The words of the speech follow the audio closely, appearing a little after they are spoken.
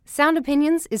Sound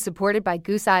Opinions is supported by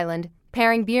Goose Island,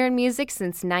 pairing beer and music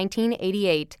since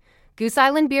 1988. Goose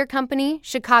Island Beer Company,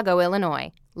 Chicago,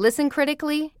 Illinois. Listen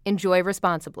critically, enjoy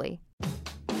responsibly.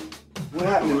 What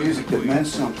happened to music that meant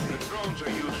something?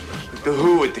 Like the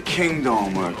Who at the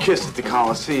Kingdom or Kiss at the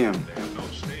Coliseum.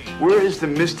 Where is the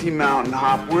Misty Mountain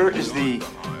Hop? Where is the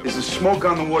smoke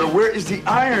on the water? Where is the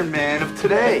Iron Man of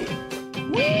today?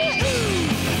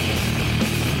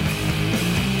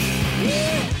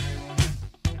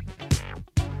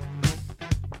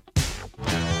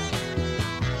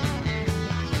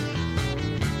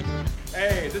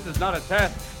 Hey, this is not a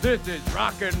test. This is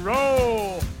rock and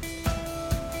roll.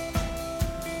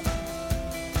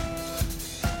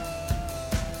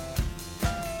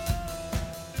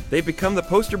 They've become the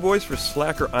poster boys for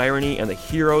slacker irony and the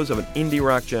heroes of an indie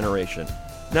rock generation.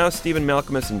 Now Stephen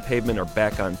Malkmus and Pavement are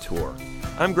back on tour.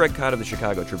 I'm Greg Cott of the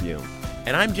Chicago Tribune.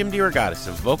 And I'm Jim DeRogatis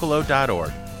of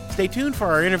Vocalo.org. Stay tuned for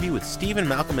our interview with Stephen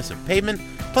Malkmus of Pavement,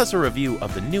 plus a review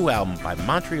of the new album by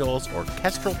Montreal's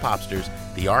orchestral popsters,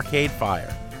 The Arcade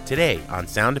Fire, today on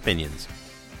Sound Opinions.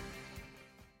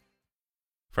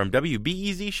 From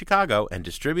WBEZ Chicago and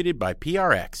distributed by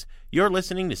PRX, you're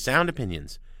listening to Sound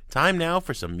Opinions. Time now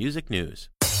for some music news.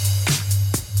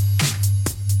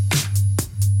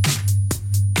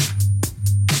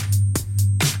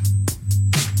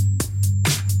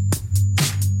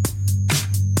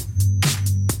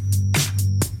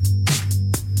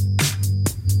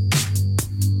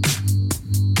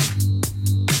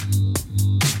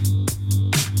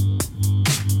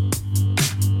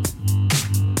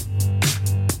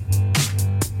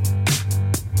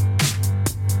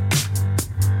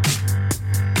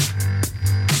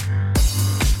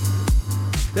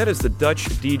 That is the Dutch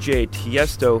DJ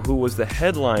Tiesto, who was the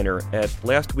headliner at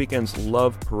last weekend's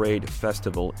Love Parade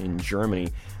Festival in Germany.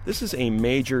 This is a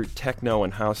major techno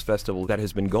and house festival that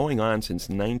has been going on since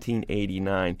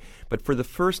 1989, but for the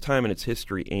first time in its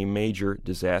history, a major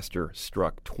disaster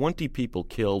struck. 20 people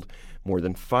killed, more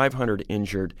than 500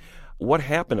 injured. What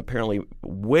happened? Apparently,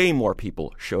 way more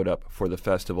people showed up for the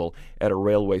festival at a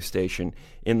railway station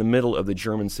in the middle of the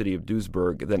German city of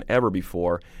Duisburg than ever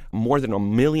before. More than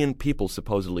 1 million people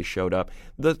supposedly showed up.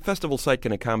 The festival site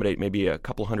can accommodate maybe a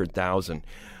couple 100,000.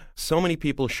 So many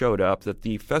people showed up that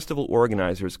the festival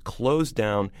organizers closed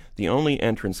down the only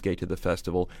entrance gate to the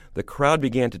festival. The crowd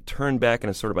began to turn back in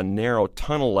a sort of a narrow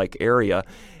tunnel-like area,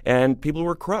 and people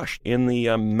were crushed in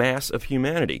the mass of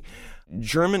humanity.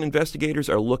 German investigators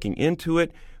are looking into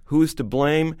it. Who is to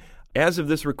blame? As of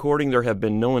this recording, there have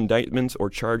been no indictments or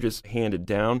charges handed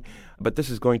down, but this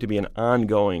is going to be an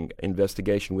ongoing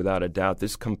investigation without a doubt.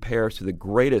 This compares to the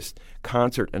greatest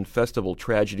concert and festival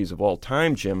tragedies of all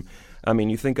time, Jim. I mean,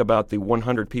 you think about the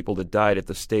 100 people that died at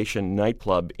the Station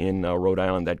nightclub in Rhode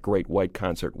Island, that great white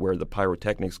concert where the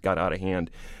pyrotechnics got out of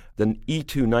hand. The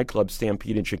E2 nightclub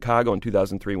stampede in Chicago in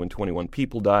 2003 when 21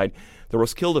 people died. The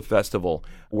Roskilde Festival,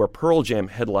 where Pearl Jam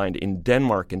headlined in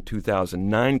Denmark in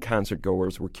 2009,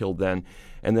 concertgoers were killed then.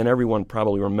 And then everyone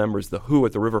probably remembers the Who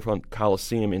at the Riverfront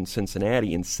Coliseum in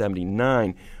Cincinnati in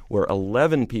 79, where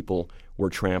 11 people were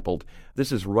trampled.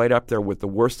 This is right up there with the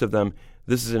worst of them.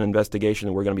 This is an investigation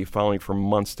that we're going to be following for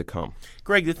months to come.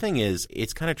 Greg, the thing is,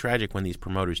 it's kind of tragic when these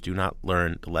promoters do not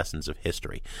learn the lessons of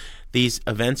history. These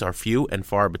events are few and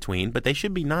far between, but they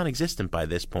should be non-existent by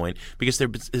this point because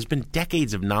there's been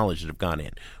decades of knowledge that have gone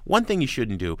in. One thing you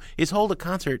shouldn't do is hold a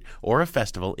concert or a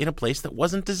festival in a place that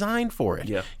wasn't designed for it.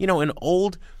 Yeah. You know, an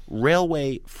old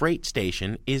railway freight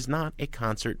station is not a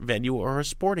concert venue or a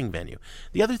sporting venue.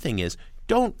 The other thing is,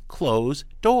 don't close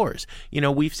doors. You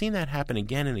know, we've seen that happen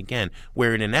again and again,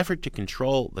 where in an effort to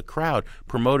control the crowd,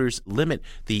 promoters limit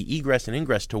the egress and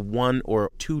ingress to 1 or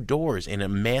 2 doors in a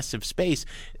massive space.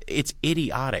 It's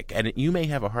idiotic, and you may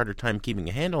have a harder time keeping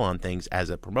a handle on things as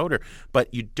a promoter,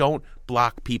 but you don't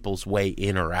block people's way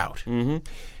in or out. Mm-hmm.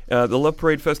 The Love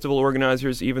Parade Festival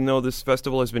organizers, even though this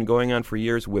festival has been going on for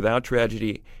years without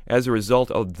tragedy, as a result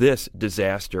of this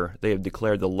disaster, they have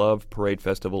declared the Love Parade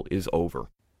Festival is over.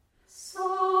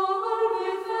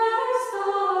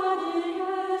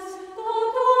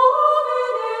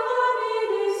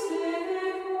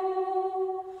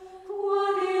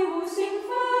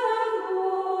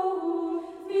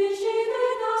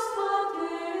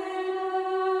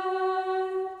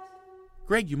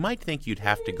 Greg, you might think you'd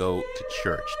have to go to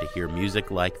church to hear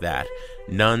music like that.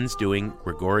 Nuns doing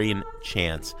Gregorian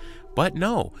chants But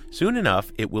no, soon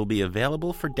enough, it will be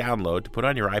available for download to put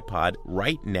on your iPod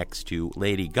right next to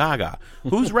Lady Gaga,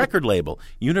 whose record label,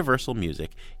 Universal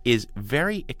Music, is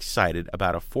very excited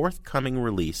about a forthcoming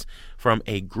release from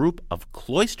a group of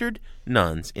cloistered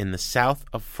nuns in the south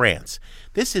of France.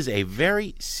 This is a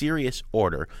very serious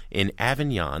order in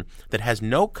Avignon that has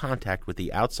no contact with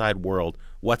the outside world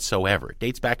whatsoever. It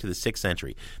dates back to the 6th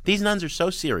century. These nuns are so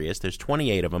serious, there's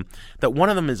 28 of them, that one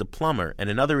of them is a plumber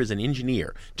and another is an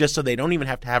engineer, just so they don't even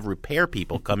have to have repair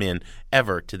people come in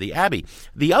ever to the abbey.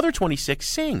 The other 26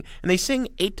 sing, and they sing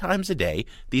 8 times a day,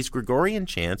 these Gregorian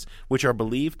chants, which are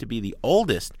believed to be the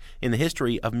oldest in the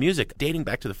history of music, dating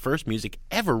back to the first music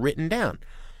ever written down.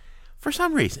 For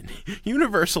some reason,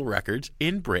 Universal Records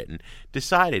in Britain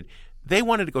decided they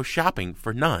wanted to go shopping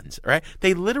for nuns, right?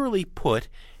 They literally put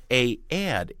an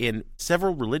ad in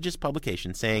several religious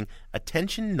publications saying,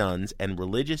 "Attention nuns and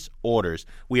religious orders,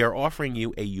 we are offering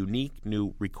you a unique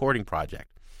new recording project."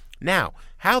 Now,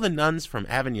 how the nuns from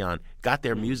Avignon got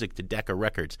their music to Decca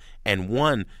Records and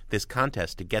won this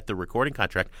contest to get the recording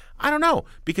contract, I don't know,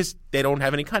 because they don't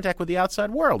have any contact with the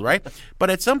outside world, right? But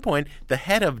at some point, the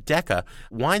head of Decca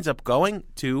winds up going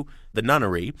to the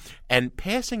nunnery and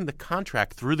passing the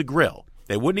contract through the grill.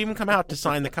 They wouldn't even come out to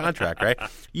sign the contract, right?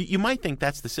 You might think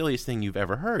that's the silliest thing you've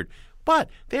ever heard, but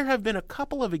there have been a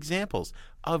couple of examples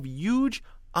of huge,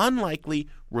 unlikely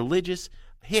religious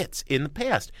hits in the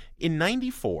past. In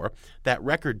 94, that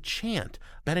record Chant,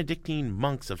 Benedictine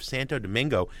monks of Santo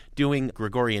Domingo doing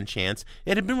Gregorian chants,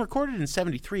 it had been recorded in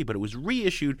 73, but it was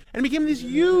reissued and became this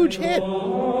huge hit.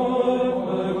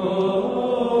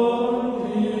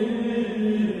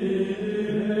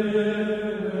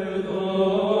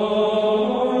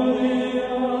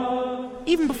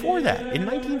 Even before that, in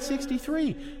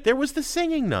 1963, there was The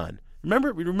Singing Nun.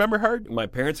 Remember her? My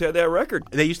parents had that record.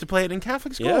 They used to play it in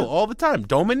Catholic school all the time.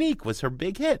 Dominique was her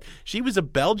big hit. She was a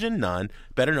Belgian nun,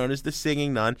 better known as the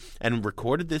Singing Nun, and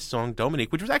recorded this song,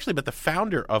 Dominique, which was actually about the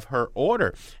founder of her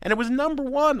order. And it was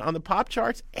 #1 on the pop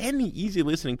charts and the easy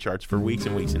listening charts for weeks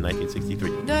and weeks in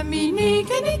 1963. Dominique,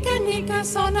 Nique,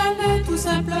 s'en allait tout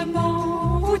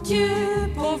simplement. Routier,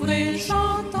 pauvre et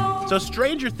chantant. So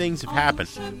stranger things have happened,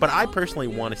 but I personally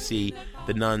want to see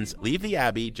the nuns leave the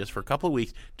Abbey just for a couple of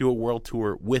weeks, do a world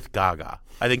tour with Gaga.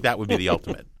 I think that would be the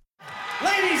ultimate.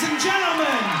 Ladies and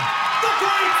gentlemen, the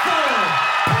grateful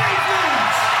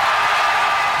Pavement!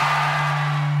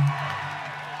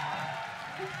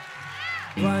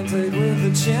 Blind date with the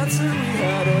chancer, we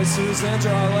had oysters and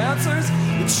draw lancers.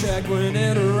 The check when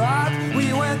it arrived,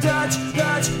 we went Dutch, a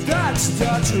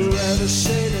redder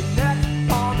shade of neck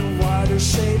on a wider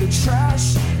shade of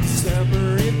trash.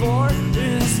 December report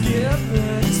is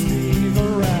giving Steve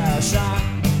a rash.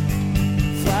 I'm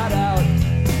flat out,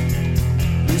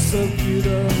 you're so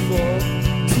beautiful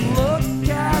to look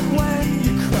at when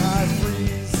you cry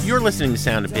freeze. You're listening to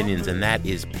Sound Opinions, and that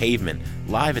is Pavement,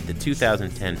 live at the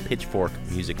 2010 Pitchfork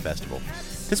Music Festival.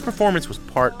 This performance was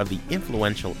part of the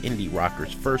influential indie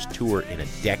rockers' first tour in a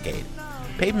decade.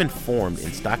 Pavement formed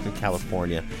in Stockton,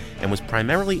 California, and was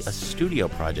primarily a studio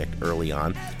project early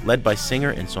on, led by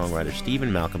singer and songwriter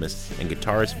Stephen Malkmus and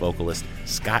guitarist-vocalist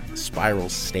Scott Spiral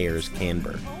Stairs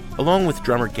Canberg. Along with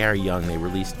drummer Gary Young, they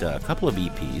released a couple of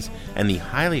EPs and the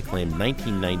highly acclaimed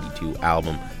 1992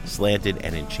 album Slanted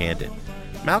and Enchanted.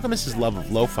 Malkmus' love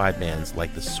of lo-fi bands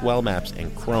like the Swell Maps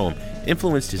and Chrome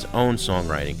influenced his own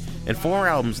songwriting, and 4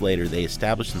 albums later they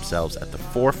established themselves at the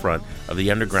forefront of the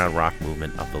underground rock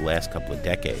movement of the last couple of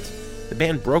decades. The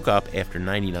band broke up after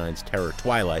 99's Terror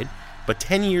Twilight, but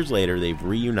 10 years later they've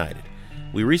reunited.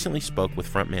 We recently spoke with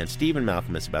frontman Stephen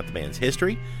Malkmus about the band's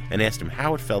history and asked him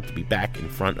how it felt to be back in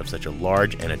front of such a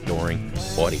large and adoring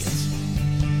audience.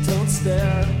 Don't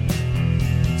stare,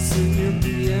 soon you're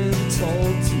being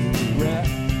told to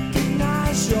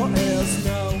recognize your ass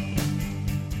now.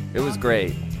 It was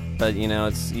great, but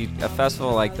it's a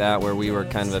festival like that where we were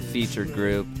kind of a featured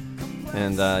group,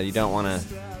 and you don't want to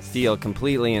feel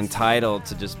completely entitled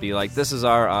to just be like, this is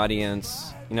our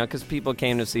audience, because people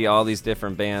came to see all these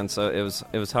different bands, so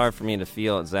it was hard for me to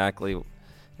feel exactly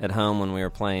at home when we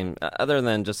were playing, other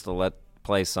than just to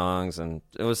play songs. And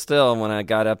it was still, when I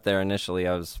got up there initially,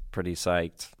 I was pretty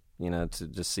psyched, to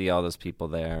just see all those people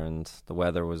there, and the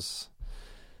weather was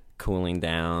cooling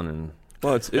down. And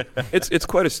well, it's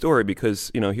quite a story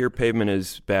because here Pavement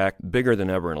is back bigger than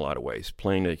ever in a lot of ways,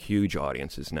 playing to huge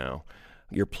audiences now.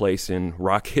 Your place in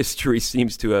rock history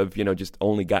seems to have just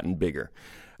only gotten bigger.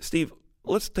 Steve,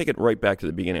 let's take it right back to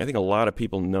the beginning. I think a lot of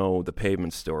people know the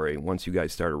Pavement story once you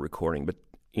guys started recording, but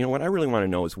what I really want to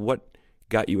know is what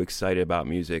got you excited about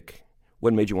music.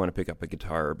 What made you want to pick up a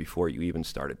guitar before you even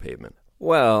started Pavement?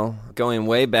 Well, going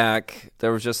way back,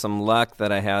 there was just some luck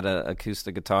that I had an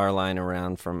acoustic guitar lying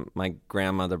around from my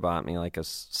grandmother bought me, like a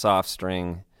soft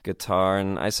string guitar.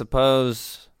 And I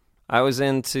suppose I was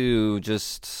into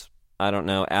just, I don't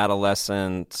know,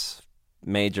 adolescent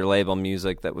major label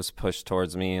music that was pushed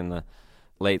towards me in the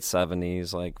late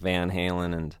 70s, like Van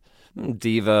Halen and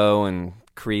Devo and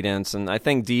Creedence. And I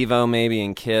think Devo maybe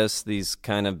and Kiss, these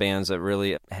kind of bands that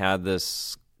really had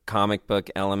this comic book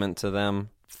element to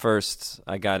them. First,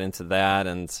 I got into that,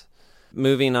 and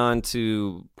moving on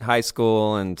to high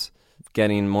school and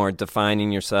getting more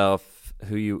defining yourself,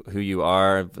 who you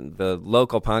are, the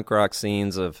local punk rock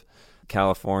scenes of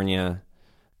California.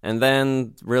 And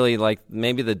then really like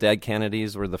maybe the Dead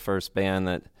Kennedys were the first band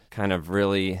that kind of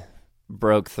really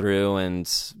broke through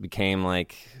and became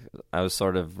like, I was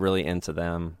sort of really into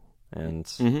them. And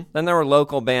then there were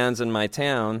local bands in my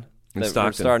town that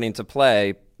were starting to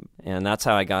play, and that's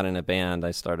how I got in a band.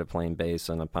 I started playing bass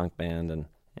in a punk band,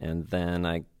 and then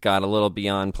I got a little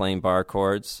beyond playing bar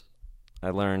chords. I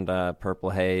learned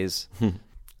Purple Haze,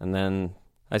 and then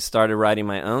I started writing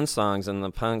my own songs in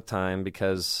the punk time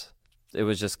because it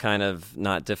was just kind of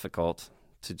not difficult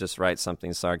to just write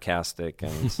something sarcastic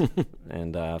and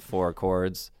and 4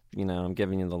 chords. You know, I'm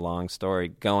giving you the long story.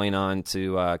 Going on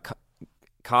to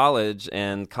college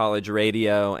and college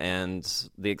radio and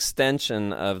the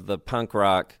extension of the punk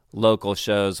rock local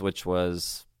shows, which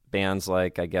was bands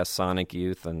like, I guess, Sonic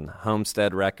Youth and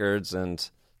Homestead Records and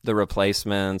The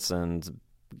Replacements and,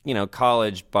 you know,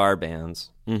 college bar bands.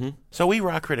 So we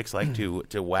rock critics like to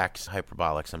wax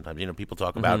hyperbolic sometimes. You know, people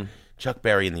talk about Chuck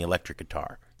Berry and the electric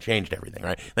guitar. Changed everything,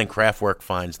 right? Then Kraftwerk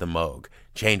finds the Moog.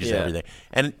 Changes everything.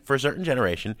 And for a certain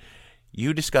generation,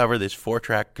 you discover this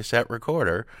 4-track cassette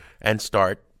recorder and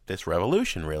start this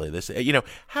revolution, really. This, you know,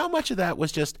 how much of that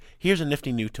was just, here's a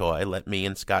nifty new toy, let me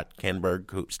and Scott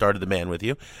Kenberg, who started the band with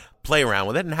you, play around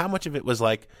with it, and how much of it was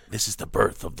like, this is the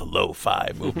birth of the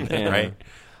lo-fi movement, right?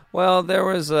 Well, there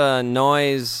was a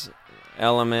noise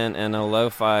element and a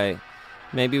lo-fi.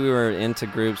 Maybe we were into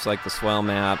groups like the Swell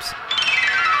Maps.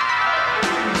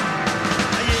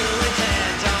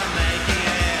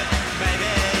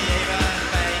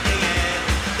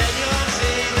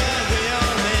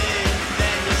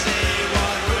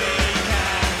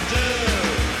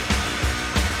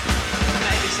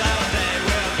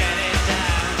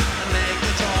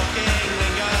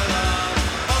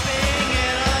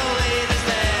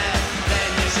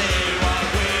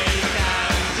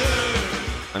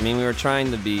 I mean, we were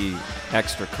trying to be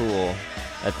extra cool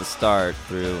at the start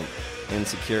through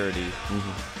insecurity.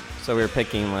 So we were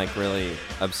picking like really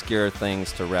obscure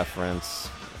things to reference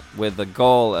with the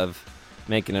goal of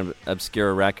making an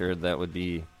obscure record that would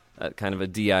be kind of a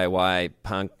DIY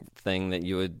punk thing that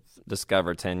you would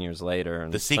discover 10 years later.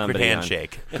 And the secret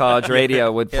handshake. College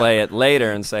radio would play it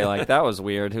later and say like, that was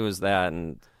weird, who was that?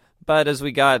 But as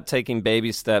we got taking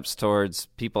baby steps towards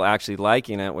people actually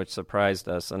liking it, which surprised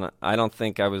us, and I don't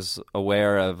think I was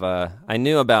aware of, I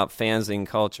knew about fanzine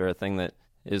culture, a thing that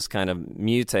is kind of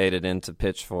mutated into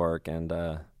Pitchfork and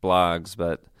blogs,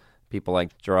 but people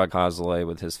like Gerard Cosloy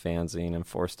with his fanzine and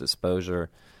Forced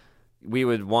Exposure, we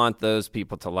would want those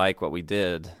people to like what we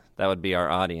did. That would be our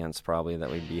audience, probably, that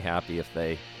we'd be happy if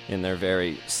they, in their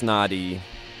very snotty,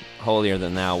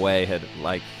 holier-than-thou way, had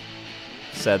like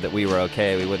said that we were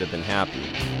okay. We would have been happy.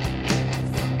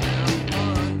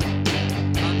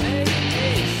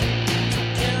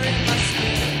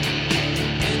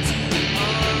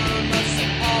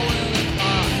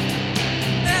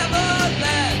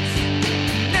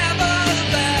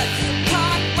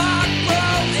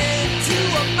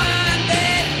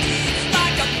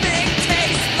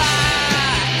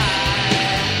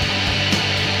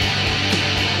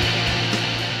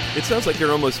 It sounds like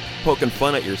you're almost poking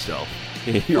fun at yourself.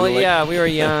 Well, yeah, we were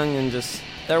young and just,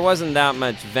 there wasn't that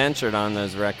much ventured on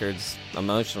those records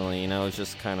emotionally, you know, it was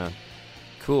just kind of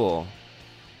cool,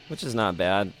 which is not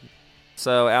bad.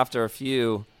 So after a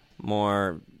few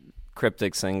more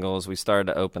cryptic singles, we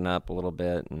started to open up a little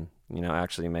bit and, you know,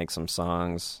 actually make some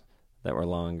songs that were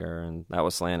longer, and that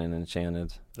was Slant and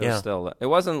Enchanted. It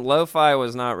wasn't, lo-fi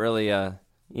was not really a,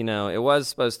 you know, it was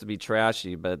supposed to be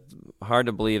trashy, but hard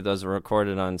to believe those were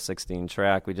recorded on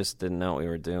 16-track. We just didn't know what we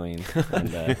were doing.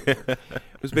 And, it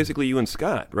was basically you and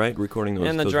Scott, right, recording those.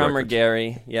 And the those drummer, records.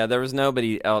 Gary. Yeah, there was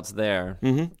nobody else there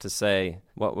to say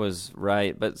what was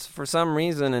right. But for some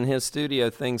reason in his studio,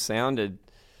 things sounded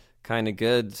kind of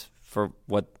good for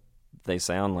what they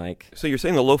sound like. So you're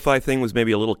saying the lo-fi thing was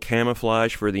maybe a little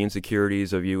camouflage for the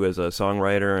insecurities of you as a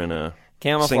songwriter and a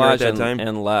singer at that time?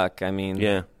 And luck. I mean,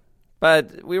 yeah.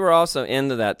 But we were also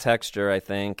into that texture, I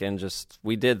think, and just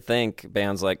we did think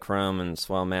bands like Chrome and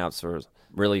Swell Maps were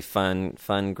really fun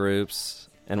groups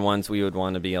and ones we would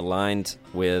want to be aligned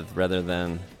with rather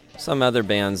than some other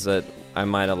bands that I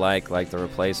might have liked, like The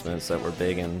Replacements, that were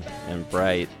big and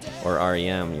bright, or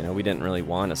REM. You know, we didn't really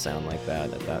want to sound like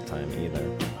that at that time either.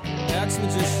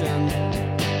 Ex-magician,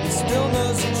 he still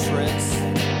knows the tricks.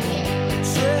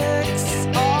 Tricks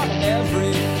are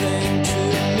everything to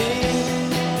me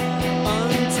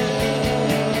until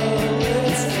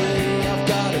it's free. I've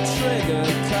got a trigger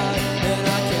cut and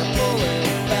I can't pull it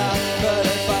back. But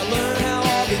if I learn how,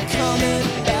 I'll be coming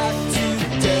back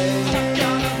today.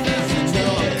 No,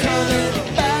 I'm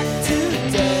coming back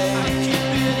today.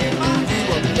 You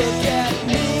will look at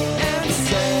me and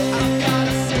say,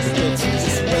 but you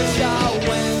just wish I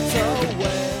went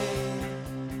away.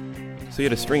 So you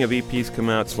had a string of EPs come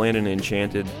out, Slanted and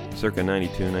Enchanted, circa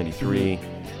 92, 93.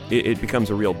 It becomes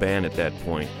a real band at that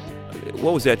point.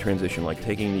 What was that transition like,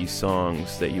 taking these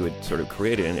songs that you had sort of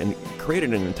created and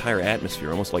created an entire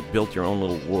atmosphere, almost like built your own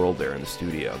little world there in the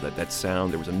studio, that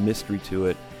sound, there was a mystery to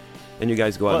it, and you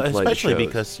guys go out and play the shows. Especially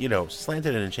because, you know,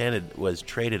 Slanted and Enchanted was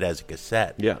traded as a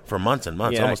cassette for months and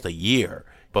months, almost a year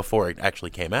before it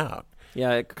actually came out.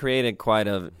 Yeah, it created quite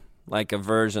a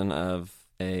version of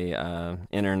a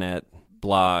internet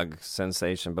blog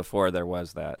sensation before there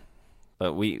was that.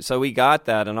 But we got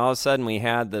that, and all of a sudden we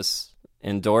had this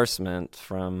endorsement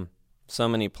from so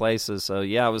many places. So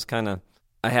yeah, it was kind of,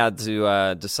 I had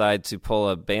to decide to pull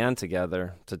a band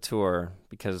together to tour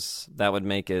because that would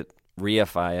make it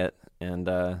reify it, and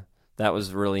that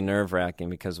was really nerve-wracking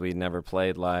because we'd never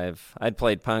played live. I'd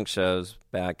played punk shows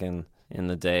back in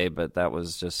the day, but that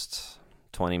was just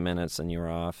 20 minutes and you were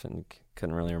off and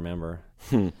couldn't really remember.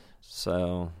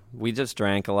 So we just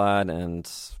drank a lot and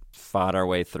fought our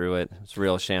way through it. It's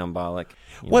real shambolic.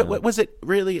 What was it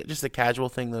really just a casual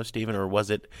thing though, Stephen, or was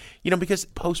it, you know, because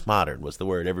postmodern was the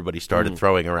word everybody started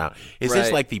throwing around. Is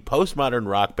this like the postmodern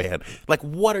rock band? Like,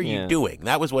 what are you doing?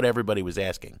 That was what everybody was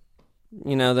asking.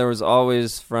 You know, there was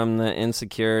always from the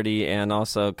insecurity and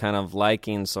also kind of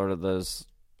liking sort of those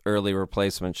early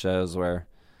Replacement shows where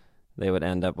they would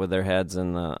end up with their heads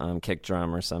in the kick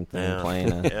drum or something,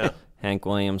 playing a Hank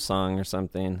Williams song or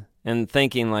something, and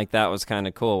thinking like that was kind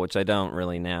of cool, which I don't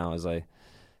really now as I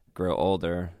grow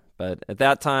older. But at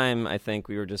that time, I think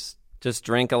we were just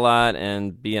drink a lot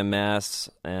and be a mess,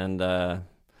 and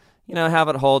you know, have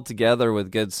it hold together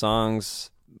with good songs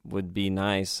would be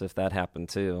nice if that happened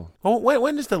too. Well,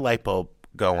 when does the light bulb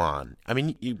go on? I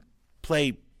mean, you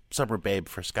play Summer Babe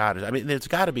for Scott. I mean, there's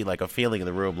got to be like a feeling in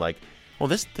the room like, well,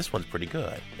 this one's pretty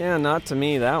good. Yeah, not to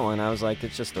me, that one. I was like,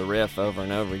 it's just a riff over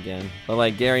and over again. But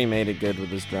like Gary made it good with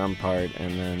his drum part,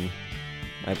 and then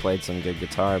I played some good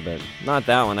guitar, but not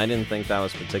that one. I didn't think that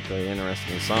was a particularly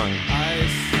interesting song.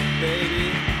 Ice,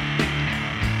 baby,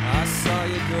 I saw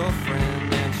your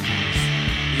girlfriend and she's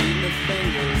eating her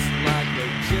fingers like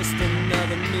they're just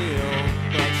another meal,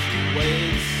 but she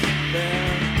waits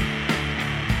there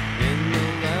in the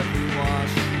levee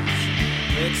wash.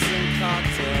 Mixing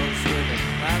cocktails with a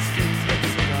plastic tip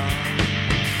cigar.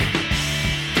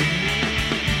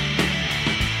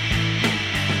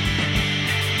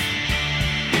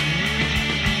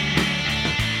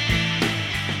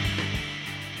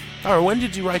 Or when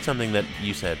did you write something that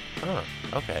you said, oh,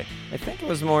 okay? I think it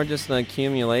was more just an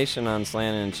accumulation on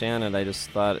Slanted and Enchanted. I just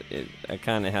thought I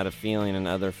kind of had a feeling, and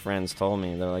other friends told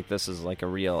me, they're like, this is like a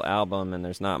real album, and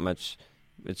there's not much,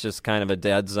 it's just kind of a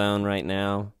dead zone right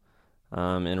now.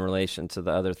 In relation to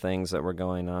the other things that were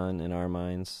going on in our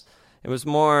minds. It was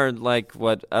more like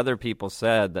what other people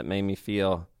said that made me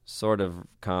feel sort of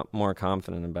more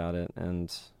confident about it. And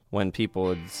when people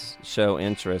would show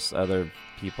interest, other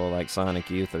people like Sonic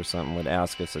Youth or something would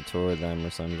ask us to tour them or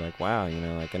something, like, wow, you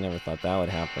know, like I never thought that would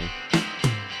happen.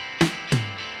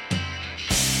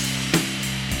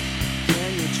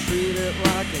 Can you treat it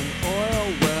like an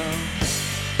oil well?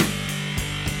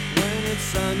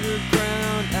 It's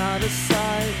underground, out of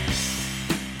sight.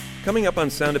 Coming up on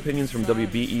Sound Opinions from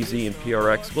WBEZ and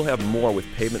PRX, we'll have more with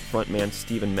Pavement frontman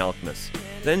Stephen Malkmus.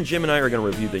 Then Jim and I are going to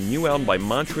review the new album by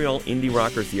Montreal indie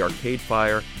rockers The Arcade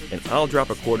Fire, and I'll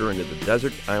drop a quarter into the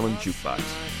Desert Island Jukebox.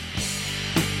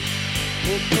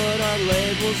 We'll put our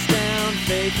labels down,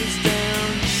 faces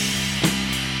down.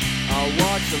 I'll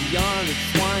watch them yarn and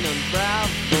twine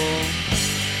unravel,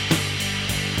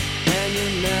 and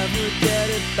you'll never get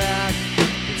it back.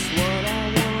 It's what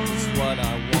I want. It's what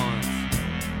I want.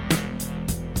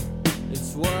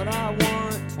 It's what I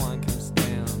want. Twine comes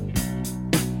down.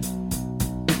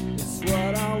 It's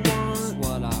what I want. It's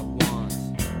what I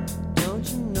want. Don't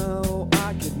you know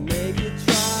I could make it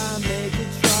try, make it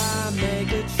try,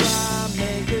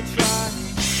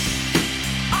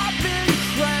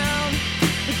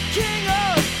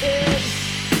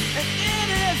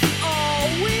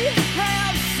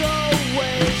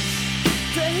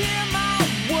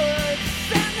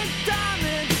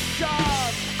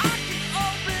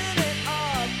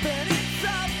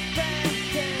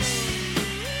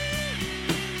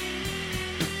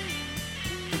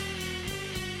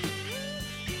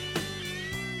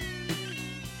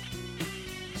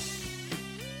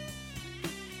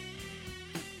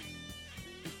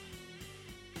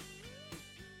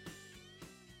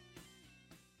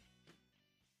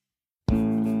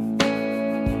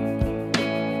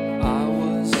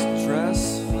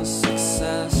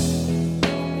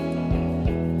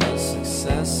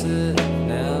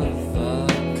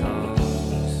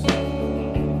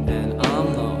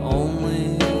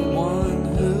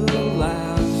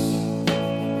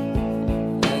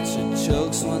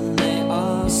 jokes when they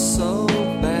are so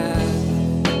bad,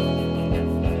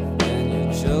 and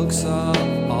your jokes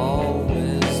are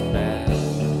always bad,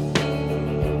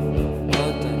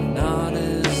 but they're not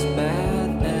as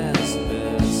bad as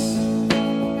this.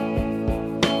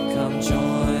 Come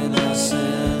join us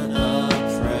in a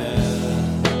prayer.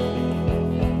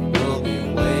 We'll be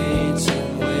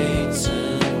waiting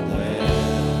there.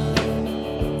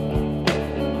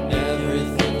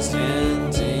 Everything's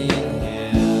ending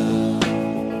here.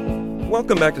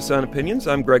 Welcome back to Sound Opinions.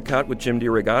 I'm Greg Cott with Jim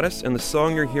DeRogatis, and the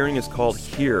song you're hearing is called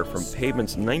Here from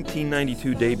Pavement's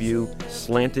 1992 debut,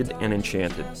 Slanted and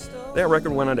Enchanted. That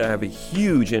record went on to have a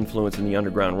huge influence in the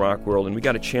underground rock world, and we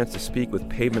got a chance to speak with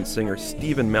Pavement singer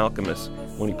Stephen Malkmus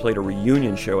when he played a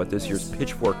reunion show at this year's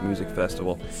Pitchfork Music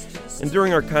Festival. And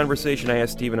during our conversation, I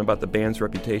asked Stephen about the band's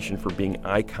reputation for being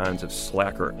icons of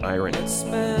slacker irony. Let's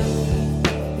spend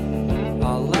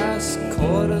our last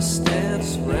quarter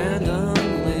stance randomly.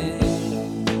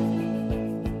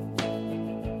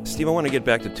 Steve, I want to get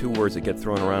back to two words that get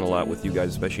thrown around a lot with you guys,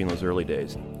 especially in those early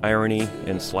days: irony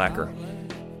and slacker.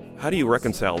 How do you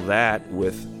reconcile that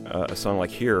with a song like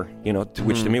Here,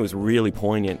 which to me was really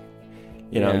poignant?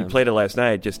 You played it last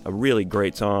night, just a really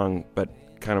great song, but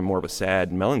kind of more of a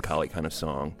sad, melancholy kind of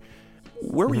song.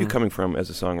 Where were you coming from as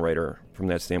a songwriter from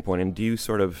that standpoint, and do you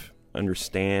sort of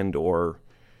understand or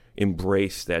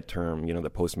embrace that term, the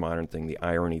postmodern thing, the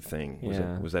irony thing?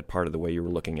 Was that part of the way you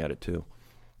were looking at it too?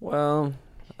 Well,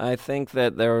 I think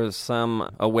that there was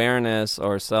some awareness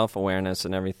or self-awareness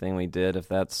in everything we did, if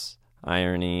that's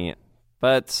irony.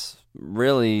 But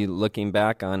really, looking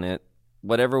back on it,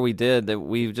 whatever we did, that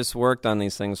we just worked on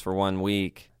these things for 1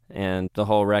 week, and the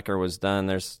whole record was done.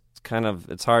 It's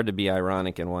hard to be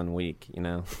ironic in 1 week,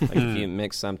 Like if you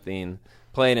mix something,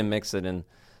 play it and mix it in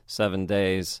 7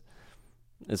 days,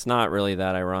 it's not really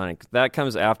that ironic. That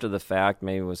comes after the fact,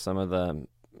 maybe with some of the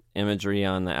imagery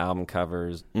on the album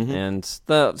covers. And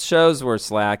the shows were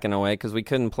slack in a way because we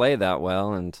couldn't play that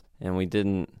well, and we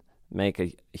didn't make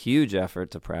a huge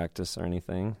effort to practice or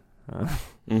anything.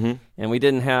 And we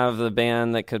didn't have the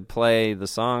band that could play the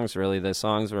songs, really. The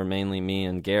songs were mainly me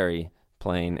and Gary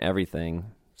playing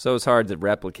everything. So it's hard to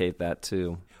replicate that,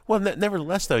 too. Well,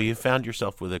 nevertheless, though, you found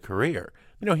yourself with a career.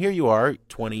 Here you are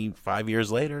 25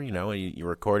 years later, and you're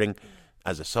recording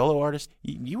as a solo artist.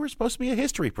 You were supposed to be a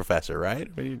history professor, right?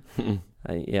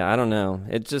 I don't know.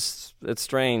 It's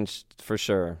strange for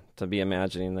sure to be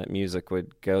imagining that music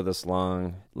would go this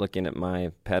long, looking at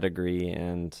my pedigree.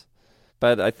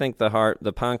 But I think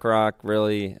the punk rock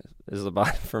really is the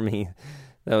bottom for me.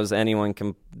 Anyone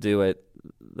can do it.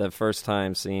 The first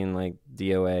time seeing like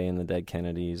DOA and the Dead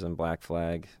Kennedys and Black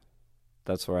Flag,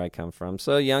 that's where I come from.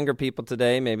 So younger people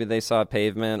today, maybe they saw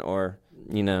Pavement or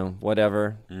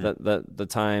whatever. The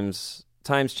times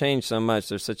change so much.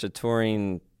 There's such a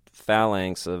touring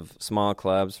phalanx of small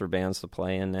clubs for bands to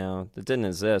play in now that didn't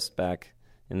exist back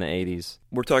in the 80s.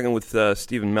 We're talking with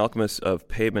Stephen Malkmus of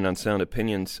Pavement on Sound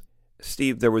Opinions.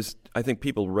 Steve, I think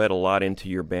people read a lot into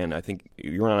your band. I think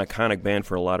you're an iconic band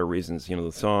for a lot of reasons,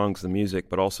 the songs, the music,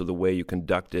 but also the way you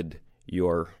conducted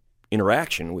your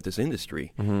interaction with this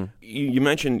industry. You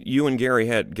mentioned you and Gary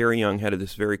Young had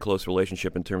this very close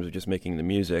relationship in terms of just making the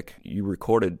music. You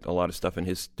recorded a lot of stuff in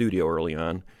his studio early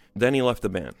on. Then he left the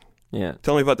band. Yeah.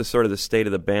 Tell me about the state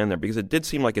of the band there, because it did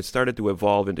seem like it started to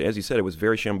evolve into, as you said, it was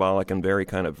very shambolic and very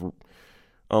kind of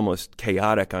almost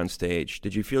chaotic on stage.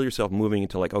 Did you feel yourself moving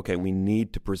into okay, we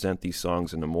need to present these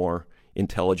songs in a more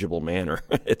intelligible manner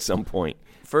at some point?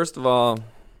 First of all,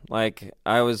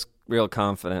 I was real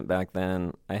confident back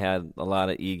then. I had a lot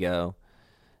of ego,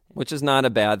 which is not a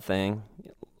bad thing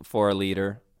for a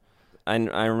leader. I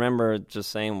remember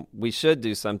just saying we should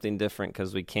do something different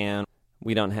because we can.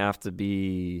 We don't have to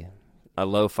be a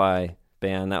lo-fi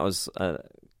band. That was a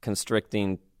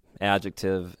constricting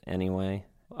adjective anyway.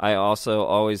 I also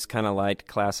always kind of liked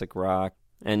classic rock,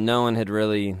 and no one had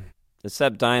really,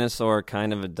 except Dinosaur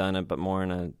kind of had done it, but more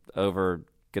in an over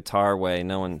guitar way.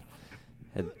 No one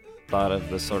had thought of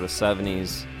the sort of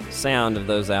 70s sound of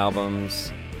those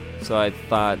albums. So I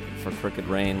thought for Crooked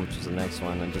Rain, which is the next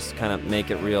one, and just kind of make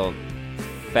it real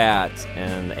fat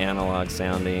and analog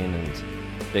sounding and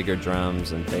bigger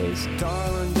drums and bass.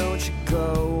 Darling, don't you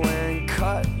go and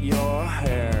cut your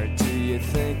hair. Do you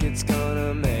think it's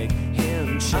gonna make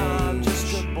him change? I'm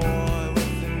just a boy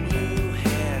with a new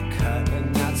haircut,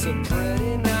 and that's a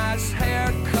pretty nice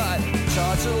haircut.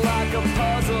 Charge it like a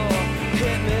puzzle,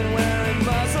 hitmen wearing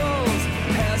muzzles.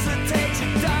 Hesitate to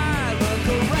die, look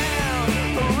around,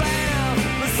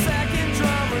 the second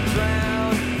drummer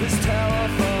drowned. This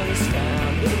telephone is found.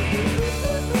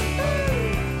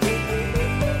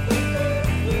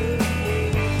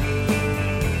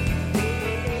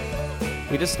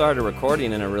 We just started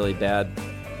recording in a really bad,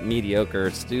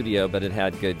 mediocre studio, but it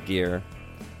had good gear.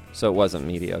 So it wasn't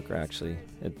mediocre, actually.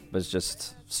 It was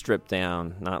just stripped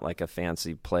down, not like a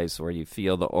fancy place where you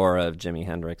feel the aura of Jimi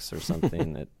Hendrix or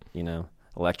something at,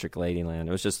 Electric Ladyland.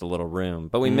 It was just a little room.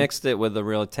 But we mixed it with a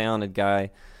real talented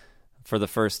guy. For the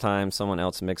first time, someone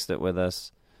else mixed it with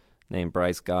us, named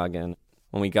Bryce Goggin.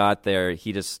 When we got there,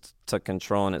 he just took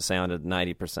control, and it sounded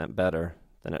 90% better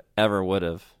than it ever would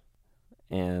have.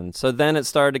 And so then it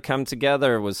started to come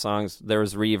together with songs. There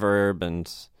was reverb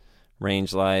and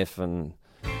range life and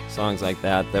songs like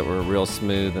that were real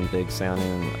smooth and big sounding.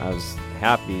 And I was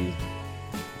happy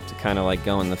to kind of like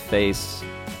go in the face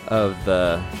of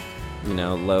the,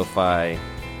 lo-fi,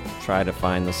 try to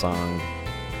find the song.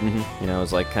 Mm-hmm. It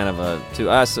was like kind of to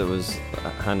us, it was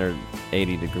a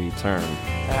 180-degree turn.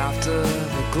 After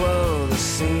the glow, the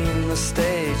scene, the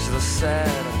stage, the set,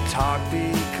 and talk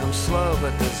becomes slow,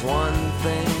 but there's one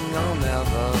thing I'll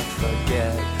never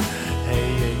forget.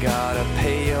 Hey, you gotta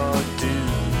pay your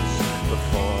dues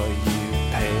before you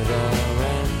pay the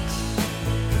rent.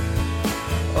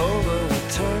 Over the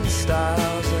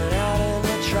turnstiles and out in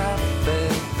the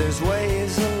traffic, there's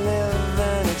ways to live,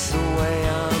 and it's the way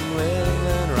I'm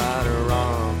living, right or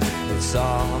wrong. It's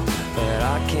all that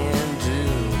I can do,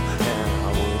 and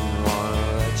I wouldn't want to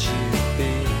let you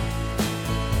be.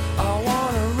 I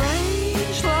want a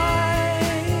range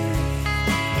life,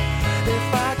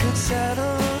 if I could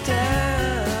settle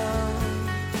down.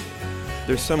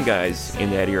 There's some guys in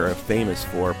that era famous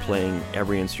for playing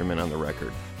every instrument on the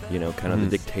record, kind of the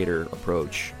dictator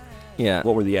approach. Yeah.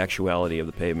 What were the actuality of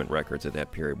the Pavement records at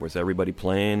that period? Was everybody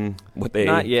playing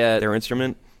Not yet. Their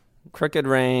instrument? Crooked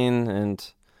Rain and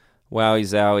Wowie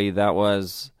Zowie, that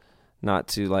was not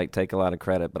to take a lot of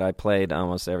credit, but I played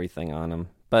almost everything on them.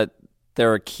 But there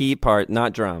were key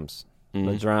not drums.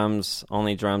 The drums,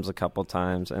 only drums a couple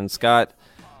times. And Scott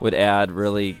would add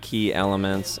really key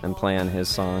elements and play on his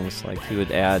songs. Like he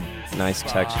would add nice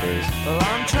textures. Well,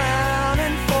 I'm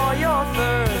drowning for your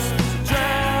thirst,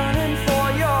 drowning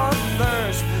for your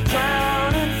thirst,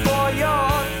 drowning for your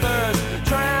thirst,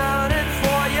 drowning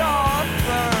for your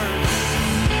thirst.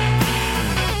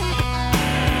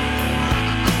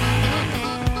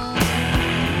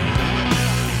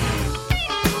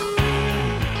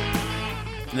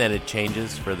 And then it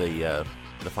changes for the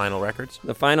final records?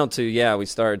 The final two, we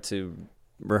started to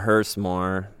rehearse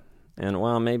more. And,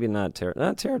 maybe not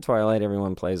Terror Twilight,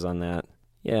 everyone plays on that.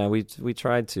 Yeah, we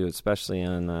tried to, especially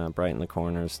on Brighten the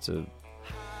Corners, to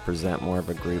present more of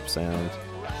a group sound.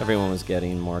 Everyone was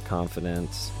getting more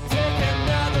confidence.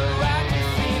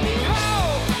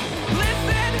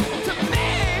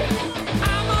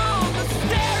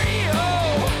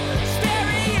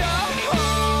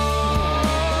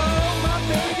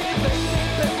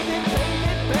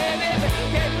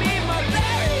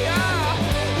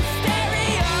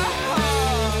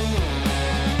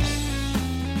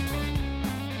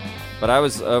 But I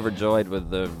was overjoyed with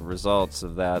the results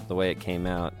of that, the way it came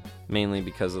out, mainly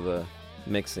because of the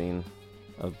mixing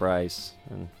of Bryce.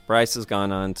 And Bryce has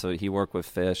gone on he worked with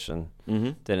Fish and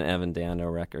did an Evan Dando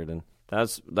record. And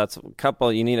that's a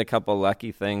couple, you need a couple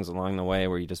lucky things along the way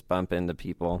where you just bump into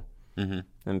people. Mm-hmm.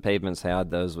 And Pavement's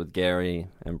had those with Gary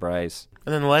and Bryce.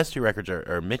 And then the last two records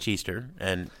are Mitch Easter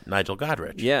and Nigel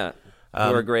Godrich. Yeah,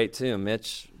 who are great too.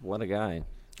 Mitch, what a guy.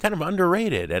 Kind of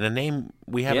underrated and a name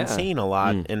we haven't seen a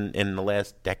lot in the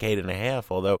last decade and a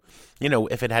half, although,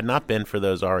 if it had not been for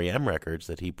those REM records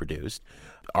that he produced,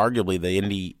 arguably the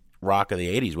indie rock of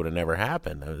the 80s would have never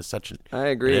happened. It was such an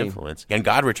influence. And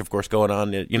Godrich, of course, going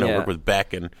on to, work with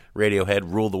Beck and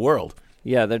Radiohead, rule the world.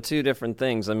 Yeah, they're two different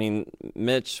things. I mean,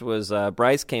 Mitch was,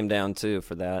 Bryce came down too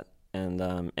for that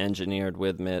and engineered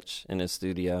with Mitch in his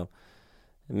studio.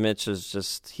 Mitch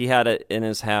is he had it in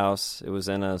his house. It was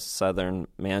in a southern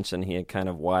mansion. He had kind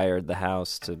of wired the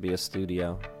house to be a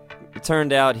studio. It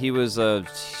turned out he was a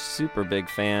super big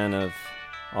fan of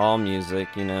all music,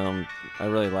 I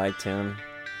really liked him.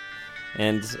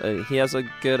 And he has a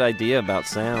good idea about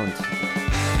sound.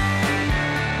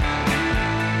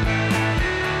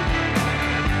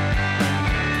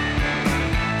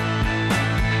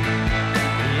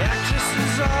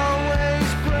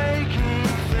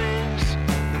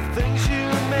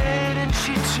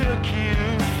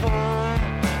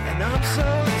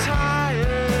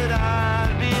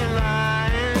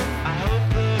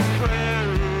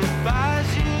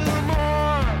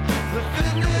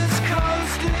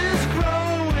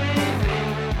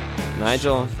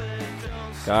 Nigel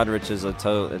Godrich is a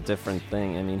different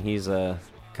thing. I mean, he's a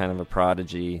kind of a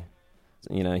prodigy.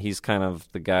 He's kind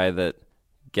of the guy that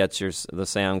gets the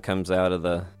sound comes out of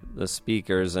the the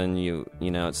speakers, and you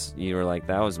were like,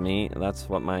 that was me. That's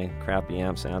what my crappy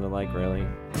amp sounded like, really.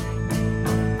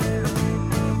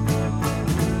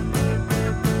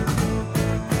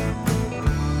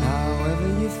 However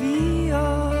you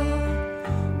feel,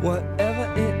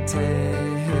 whatever it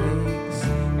takes,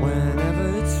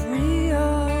 whenever it's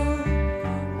real,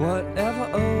 whatever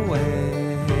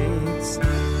awaits,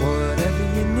 whatever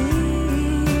you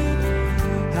need,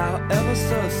 however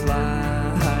so slight,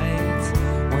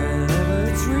 whenever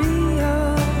it's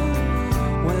real,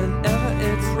 whenever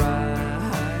it's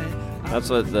right. That's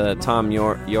what the Tom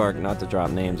York, not to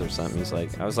drop names or something,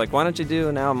 I was like, why don't you do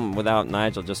an album without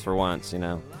Nigel just for once,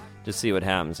 just see what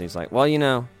happens. And he's like,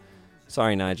 well,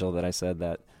 sorry, Nigel, that I said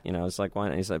that. It's like, why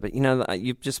not? He's like, but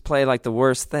you just play like the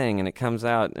worst thing and it comes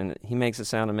out and he makes it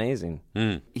sound amazing.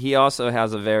 He also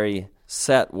has a very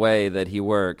set way that he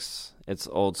works. It's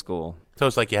old school. So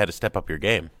it's like you had to step up your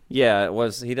game. Yeah, it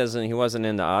was. He wasn't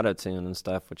into auto-tune and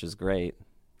stuff, which is great.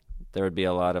 There would be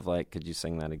a lot of like, could you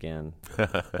sing that again?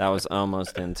 That was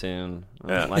almost in tune.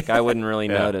 Yeah. Like I wouldn't really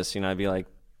notice, I'd be like,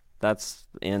 that's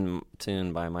in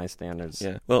tune by my standards.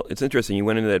 Yeah. Well, it's interesting. You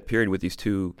went into that period with these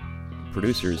two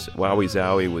producers. Wowie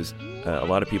Zowie was, a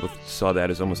lot of people saw that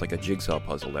as almost like a jigsaw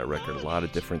puzzle, that record. A lot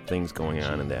of different things going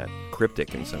on in that.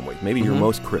 Cryptic in some ways. Maybe your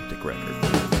most cryptic record.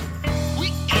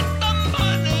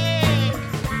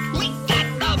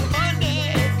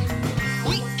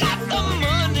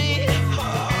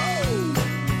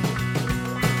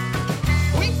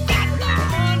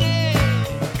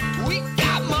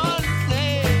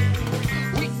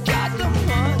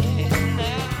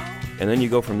 And then you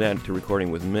go from that to recording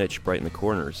with Mitch, Bright in the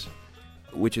Corners,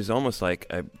 which is almost like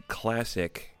a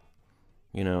classic.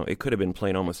 It could have been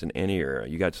played almost in any era.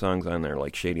 You got songs on there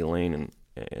like Shady Lane and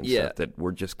stuff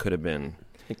that could have been.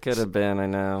 It could have been, I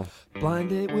know. Blind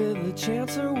date with the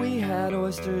chancer, we had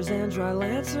oysters and dry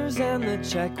lancers, and the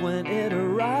check when it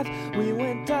arrived, we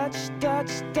went Dutch,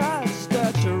 Dutch, Dutch,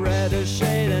 Dutch. A redder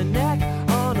shade of neck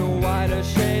on a whiter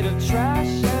shade of trash,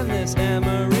 and this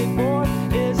emery board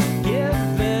is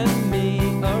giving me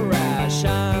a rash.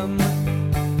 I'm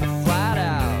flat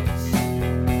out.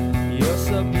 You're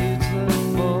so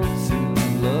beautiful to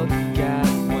look at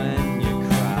when you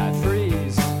cry.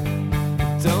 Freeze,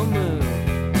 don't move.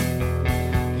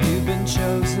 You've been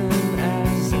chosen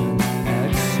as an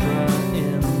extra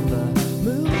in the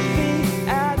movie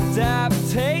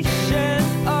adaptation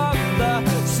of the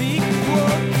sequel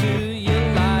to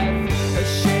your life, A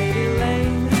Shady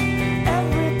Lane.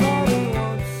 Everybody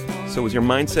wants. So was your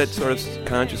mindset sort of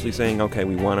consciously saying, okay,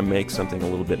 we want to make something a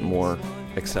little bit more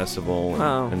accessible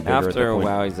and bigger after at that point?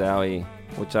 Wowie Zowie,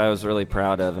 which I was really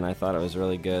proud of, and I thought it was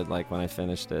really good, like when I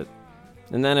finished it.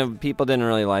 And then people didn't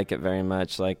really like it very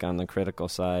much, like on the critical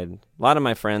side. A lot of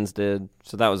my friends did,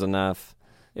 so that was enough.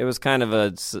 It was kind of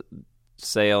a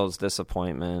sales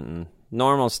disappointment and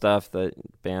normal stuff that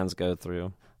bands go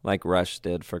through, like Rush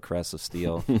did for Caress of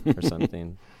Steel or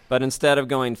something. But instead of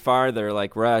going farther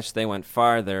like Rush, they went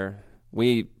farther.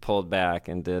 We pulled back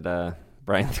and did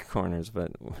Bright in the Corners,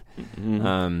 but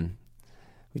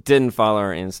we didn't follow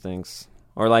our instincts.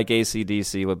 Or like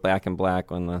AC/DC with Back in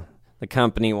Black when the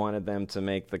company wanted them to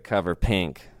make the cover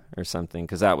pink or something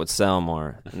because that would sell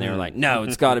more. And they were like, no,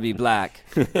 it's got to be black.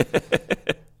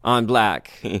 On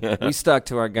black. Yeah. We stuck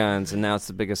to our guns, and now it's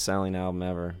the biggest selling album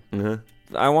ever.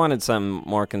 I wanted something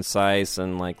more concise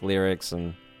and like lyrics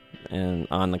and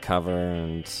on the cover,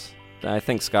 and I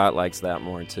think Scott likes that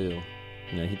more too.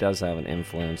 He does have an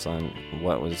influence on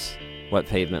what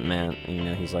Pavement meant.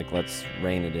 He's like, let's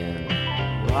rein it in.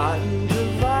 Rotten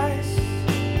device,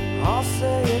 I'll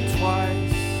say it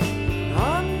twice.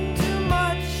 I'm too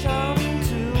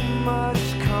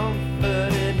much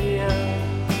comforted here.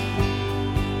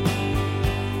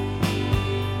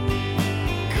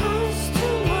 'Cause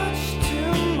too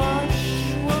much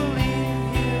will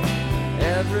leave you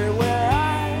everywhere.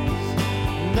 Eyes,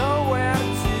 nowhere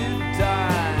to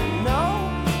die, no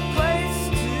place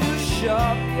to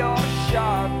shop your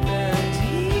sharpened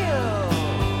heel.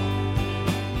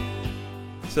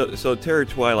 So Terror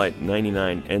Twilight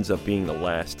 99 ends up being the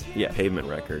last Pavement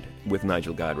record with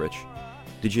Nigel Godrich.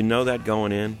 Did you know that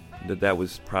going in, that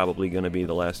was probably going to be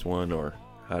the last one, or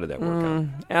how did that work out?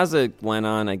 As it went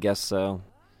on, I guess so.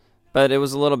 But it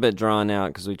was a little bit drawn out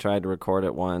because we tried to record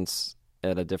it once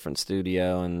at a different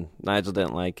studio, and Nigel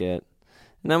didn't like it.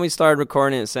 And then we started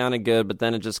recording it sounded good, but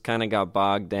then it just kind of got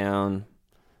bogged down.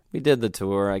 We did the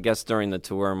tour. I guess during the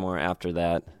tour more after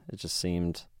that, it just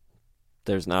seemed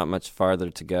there's not much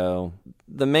farther to go.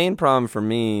 The main problem for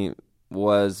me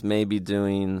was maybe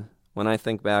doing, when I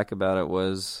think back about it,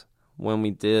 was when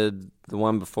we did the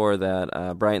one before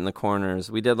that, Brighten the Corners,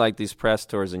 we did like these press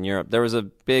tours in Europe. There was a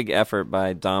big effort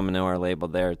by Domino, our label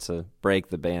there, to break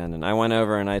the band. And I went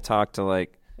over and I talked to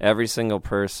like every single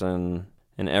person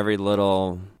in every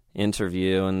little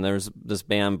interview. And there's this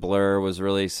band Blur was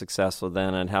really successful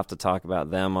then. I'd have to talk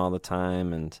about them all the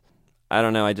time. And I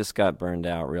don't know, I just got burned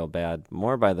out real bad,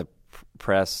 more by the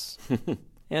press.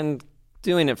 And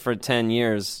doing it for 10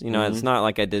 years, you know, It's not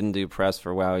like I didn't do press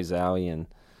for Wowie Zowie and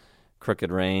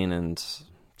Crooked Rain, and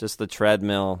just the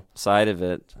treadmill side of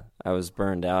it, I was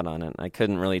burned out on it. I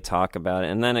couldn't really talk about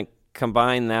it. And then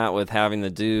combine that with having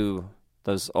to do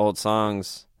those old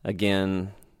songs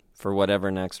again for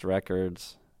whatever next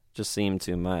records just seemed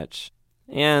too much.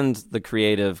 And the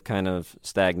creative kind of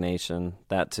stagnation,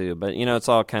 that too. But, you know, it's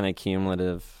all kind of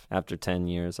cumulative after 10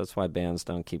 years. That's why bands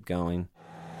don't keep going.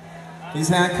 These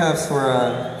handcuffs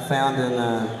were found in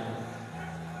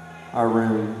our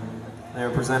room. They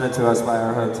were presented to us by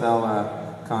our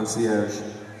hotel concierge.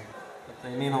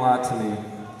 They mean a lot to me.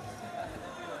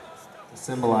 They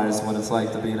symbolize what it's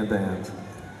like to be in a band.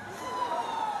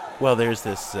 Well, there's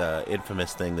this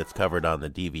infamous thing that's covered on the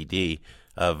DVD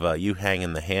of you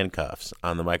hanging the handcuffs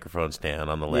on the microphone stand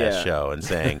on the last show and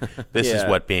saying, this is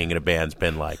what being in a band's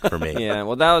been like for me. Yeah,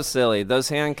 well, that was silly. Those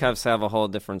handcuffs have a whole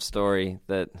different story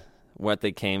what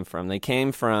they came from. They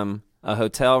came from a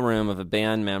hotel room of a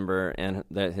band member and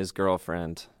his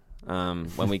girlfriend.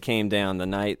 When we came down the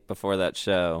night before that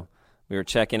show, we were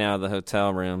checking out of the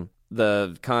hotel room.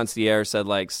 The concierge said,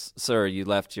 like, "Sir, you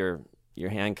left your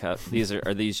handcuffs.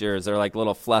 Are these yours?" They're like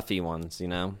little fluffy ones, you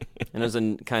know. And it was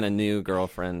a kind of new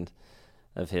girlfriend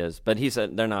of his, but he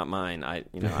said they're not mine. I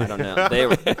don't know.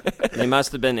 They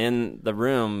must have been in the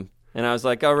room. And I was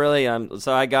like, "Oh, really?"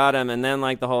 So I got him, and then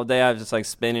like the whole day I was just like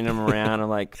spinning them around. I'm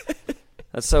like,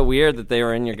 that's so weird that they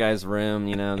were in your guys' room.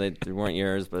 You know, they weren't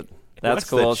yours, but that's What's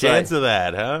cool. What's the chance of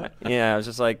that, huh? Yeah, I was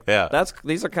just like,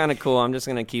 these are kind of cool. I'm just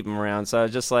gonna keep them around. So I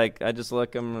was just like, I just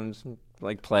look them and just,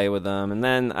 like play with them. And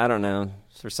then I don't know,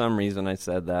 for some reason I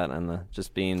said that on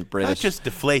just being British. That just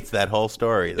deflates that whole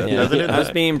story, doesn't it? I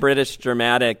was being British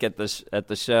dramatic at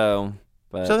the show.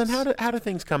 But so then, how do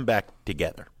things come back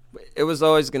together? It was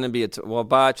always going to be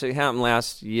Botch. It happened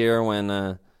last year when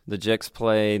the Jicks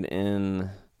played in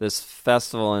this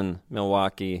festival in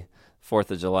Milwaukee,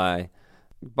 4th of July.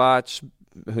 Botch,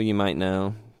 who you might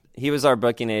know, he was our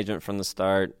booking agent from the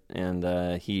start,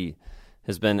 and he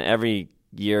has been every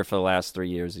year for the last 3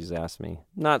 years. He's asked me,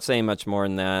 not saying much more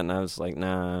than that, and I was like,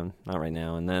 nah, not right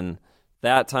now. And then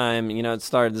that time, you know, it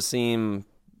started to seem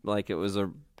like it was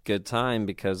a good time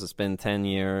because it's been 10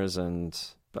 years, and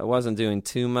I wasn't doing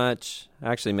too much,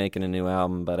 actually making a new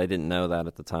album, but I didn't know that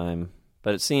at the time.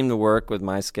 But it seemed to work with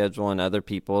my schedule and other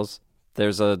people's.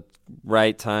 There's a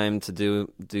right time to do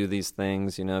these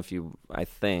things, you know, I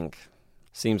think.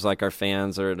 Seems like our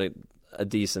fans are at a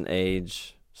decent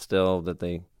age still, that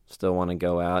they still want to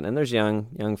go out. And there's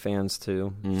young fans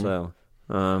too. Mm-hmm.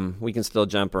 So we can still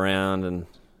jump around and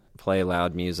play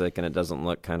loud music, and it doesn't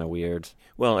look kind of weird.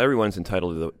 Well, everyone's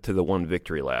entitled to the one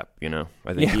victory lap, you know.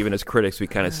 I think even as critics, we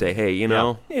kind of say, hey, you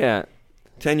know,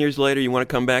 10 years later, you want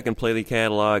to come back and play the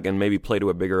catalog and maybe play to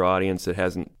a bigger audience that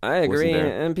hasn't. I agree,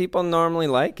 and people normally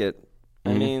like it. Mm-hmm.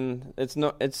 I mean,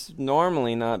 it's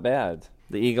normally not bad.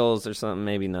 The Eagles or something,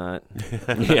 maybe not.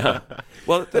 Yeah.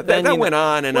 Well, that went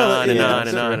on and on and on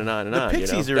and on and on and on. The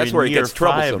Pixies are that's in where it year gets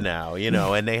 5 now, you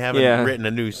know, and they haven't written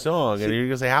a new song. And you're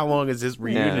going to say, how long is this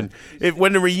reunion?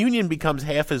 When the reunion becomes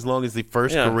half as long as the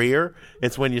first career,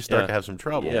 it's when you start to have some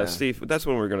trouble. Yeah, Steve, that's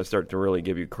when we're going to start to really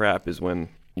give you crap, is when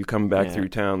you come back through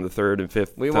town the third and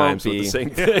fifth times with the same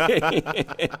thing.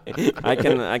 I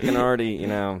can already, you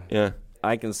know,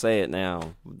 I can say it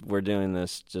now. We're doing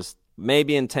this just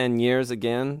maybe in 10 years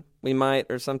again, we might,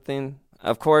 or something.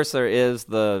 Of course, there is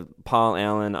the Paul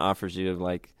Allen offers you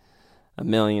like $1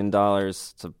 million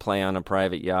to play on a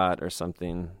private yacht or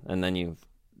something, and then you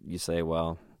say,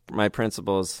 well, my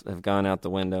principles have gone out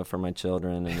the window for my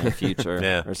children and their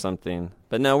future or something.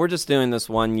 But no, we're just doing this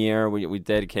 1 year. We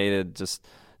dedicated just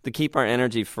to keep our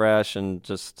energy fresh and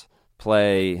just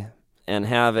play and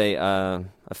have a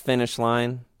finish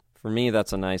line. For me,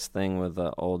 that's a nice thing with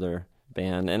the older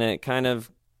band, and it kind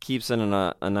of keeps it in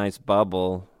a nice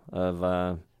bubble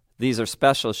of these are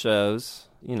special shows.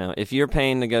 You know, if you're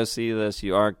paying to go see this,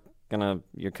 you're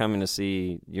coming to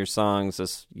see your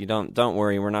songs. You don't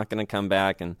worry, we're not going to come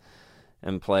back and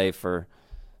play for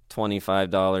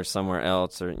 $25 somewhere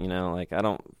else, or, you know, like,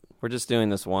 we're just doing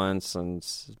this once and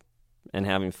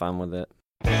having fun with it.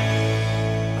 I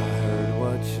heard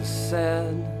what you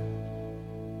said.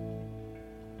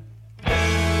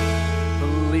 The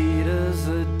leaders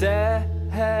are dead.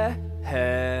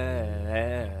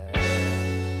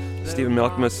 Stephen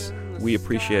Malkmus, we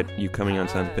appreciate you coming on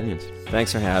Sound Opinions.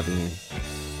 Thanks for having me.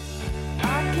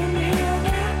 I can hear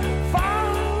that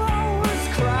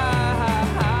followers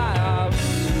cry.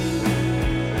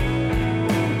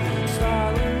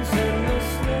 Silence in the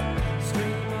slip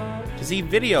scream of... To see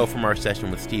video from our session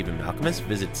with Stephen Malkmus,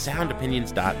 visit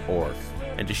soundopinions.org.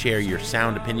 And to share your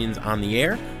sound opinions on the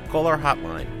air, call our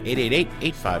hotline,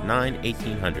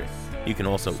 888-859-1800. You can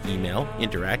also email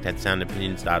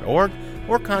interact@soundopinions.org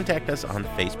or contact us on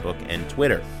Facebook and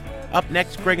Twitter. Up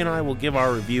next, Greg and I will give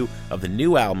our review of the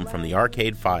new album from the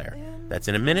Arcade Fire. That's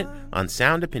in a minute on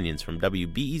Sound Opinions from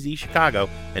WBEZ Chicago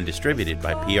and distributed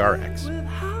by PRX. With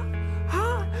hot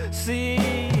seas,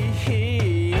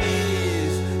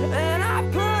 and I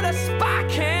put a spy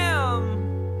cam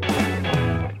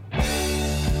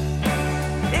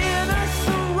in a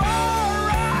sorority.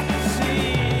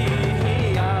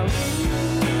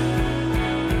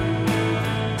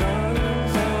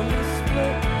 Darlings on the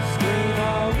split screen.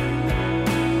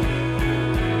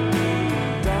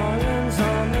 Darlings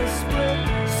on the split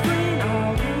screen.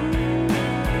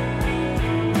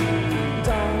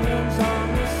 Darlings on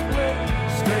the split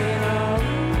screen.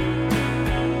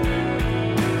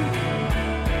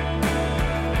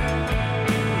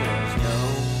 There's no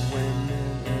women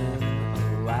in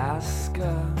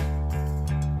Alaska.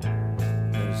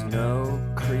 There's no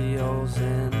Creoles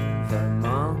in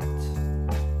Vermont.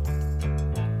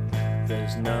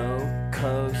 There's no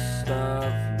coast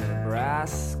of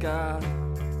Nebraska.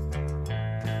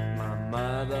 My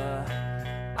mother,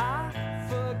 I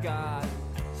forgot.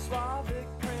 Slavic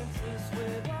princess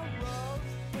with a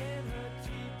rose in her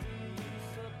teepee.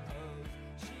 Suppose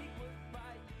she would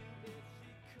bite if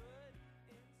she could.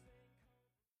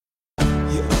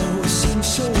 You always seem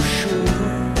so sure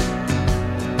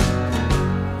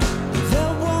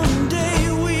that one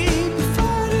day we'd be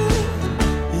fighting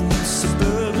in the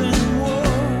suburban war.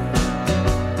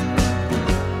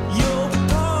 You're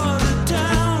parted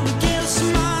down against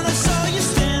mine. I saw you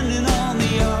standing on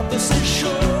the opposite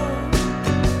shore.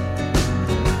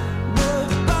 But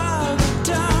by the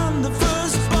time the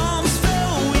first bombs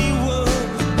fell, we were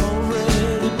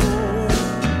already born.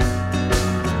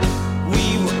 We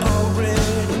were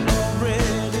already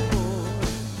born.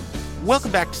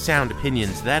 Welcome back to Sound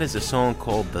Opinions. That is a song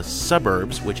called The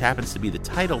Suburbs, which happens to be the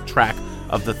title track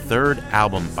of the third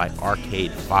album by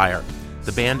Arcade Fire.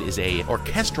 The band is a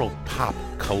orchestral pop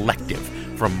collective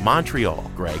from Montreal,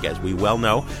 Greg, as we well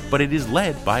know, but it is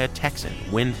led by a Texan,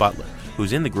 Win Butler,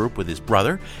 who's in the group with his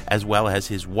brother, as well as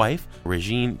his wife,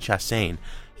 Regine Chassain.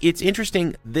 It's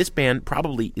interesting, this band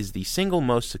probably is the single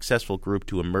most successful group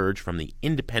to emerge from the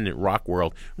independent rock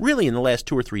world, really in the last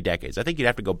 2 or 3 decades. I think you'd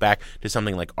have to go back to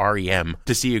something like R.E.M.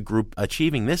 to see a group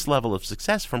achieving this level of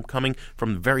success from coming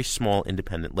from very small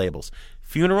independent labels.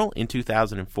 Funeral in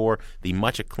 2004, the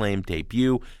much-acclaimed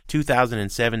debut.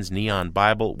 2007's Neon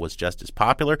Bible was just as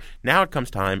popular. Now it comes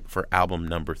time for album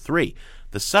number 3.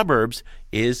 The Suburbs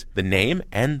is the name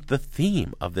and the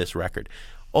theme of this record.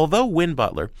 Although Win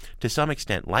Butler, to some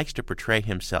extent, likes to portray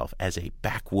himself as a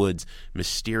backwoods,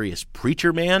 mysterious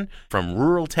preacher man from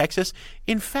rural Texas,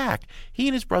 in fact, he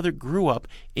and his brother grew up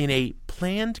in a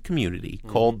planned community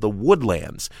called the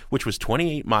Woodlands, which was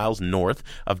 28 miles north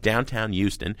of downtown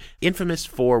Houston, infamous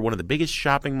for one of the biggest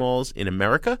shopping malls in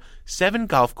America, 7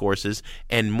 golf courses,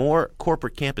 and more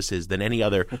corporate campuses than any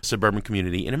other suburban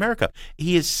community in America.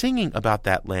 He is singing about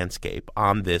that landscape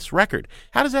on this record.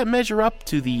 How does that measure up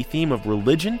to the theme of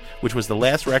religion, which was the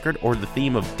last record, or the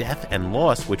theme of death and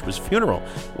loss, which was Funeral?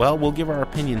 Well, we'll give our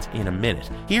opinions in a minute.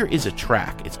 Here is a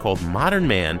track. It's called Modern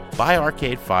Man by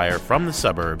Arcade Fire from the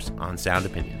Suburbs on Sound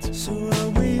Opinions. So I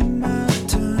wait my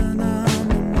turn,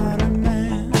 I'm a modern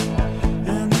man,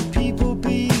 and the people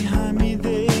behind me,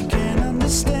 they can't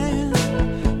understand.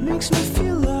 Makes me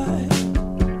feel like,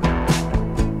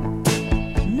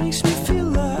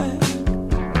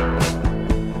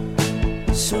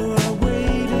 so I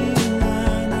wait in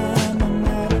line, I'm a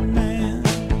modern man,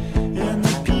 and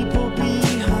the people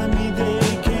behind me, they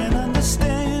can't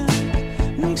understand.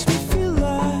 Makes me feel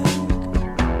like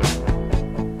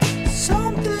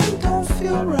something don't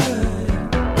feel right.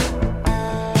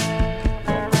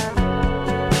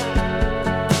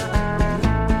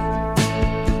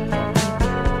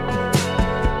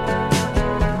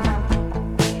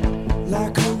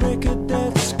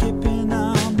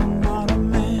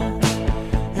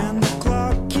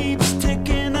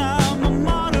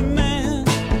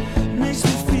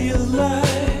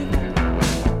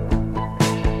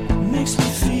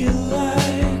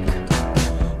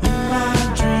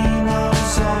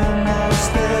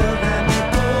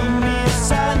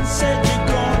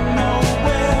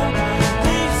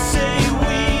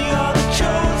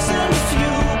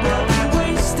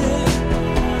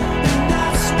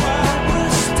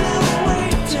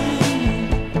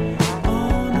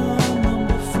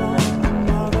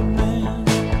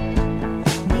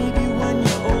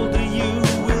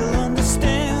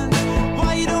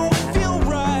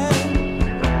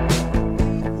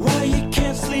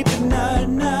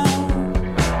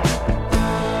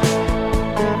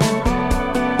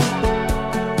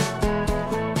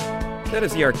 That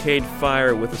is the Arcade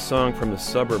Fire with a song from the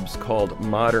Suburbs called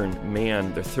Modern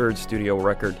Man, their third studio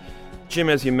record. Jim,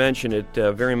 as you mentioned, it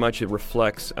very much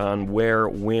reflects on where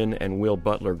Win and Will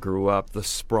Butler grew up, the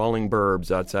sprawling burbs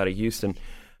outside of Houston.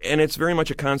 And it's very much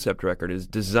a concept record. It's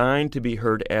designed to be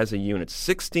heard as a unit.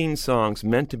 16 songs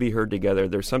meant to be heard together.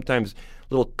 There's sometimes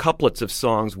little couplets of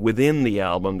songs within the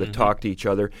album that talk to each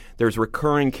other. There's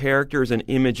recurring characters and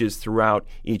images throughout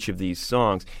each of these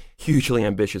songs. Hugely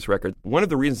ambitious record. One of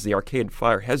the reasons the Arcade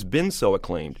Fire has been so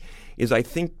acclaimed is I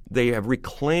think they have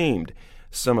reclaimed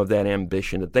some of that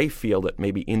ambition that they feel that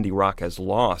maybe indie rock has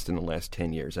lost in the last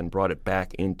 10 years and brought it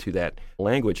back into that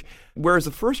language. Whereas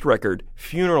the first record,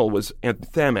 Funeral, was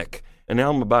anthemic, an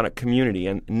album about a community,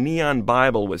 and Neon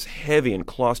Bible was heavy and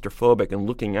claustrophobic and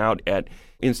looking out at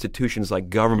institutions like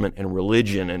government and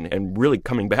religion and really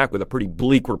coming back with a pretty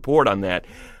bleak report on that.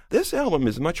 This album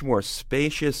is much more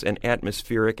spacious and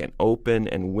atmospheric and open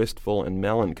and wistful and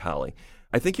melancholy.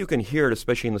 I think you can hear it,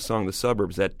 especially in the song The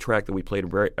Suburbs, that track that we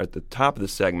played right at the top of the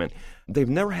segment. They've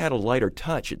never had a lighter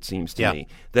touch, it seems to me,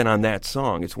 than on that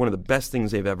song. It's one of the best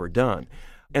things they've ever done.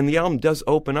 And the album does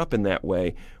open up in that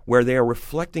way, where they are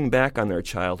reflecting back on their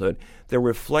childhood. They're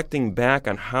reflecting back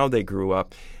on how they grew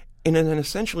up in an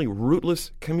essentially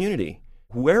rootless community.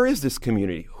 Where is this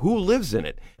community? Who lives in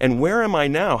it? And where am I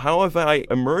now? How have I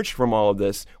emerged from all of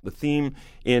this? The theme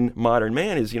in Modern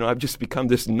Man is, I've just become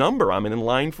this number. I'm in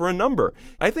line for a number.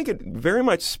 I think it very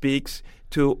much speaks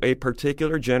to a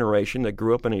particular generation that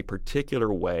grew up in a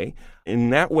particular way. In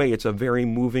that way, it's a very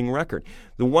moving record.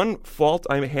 The one fault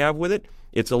I have with it,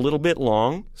 it's a little bit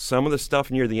long. Some of the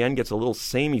stuff near the end gets a little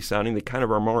samey sounding. They kind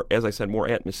of are more, as I said, more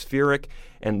atmospheric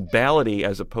and ballady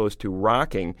as opposed to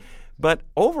rocking. But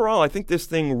overall, I think this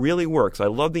thing really works. I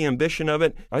love the ambition of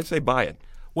it. I'd say buy it.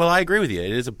 Well, I agree with you. It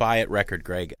is a buy-it record,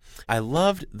 Greg. I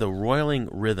loved the roiling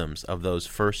rhythms of those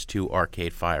first two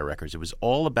Arcade Fire records. It was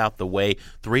all about the way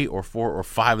 3 or 4 or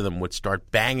 5 of them would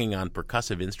start banging on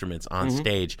percussive instruments on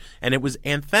stage, and it was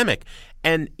anthemic.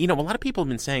 And, a lot of people have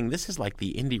been saying this is like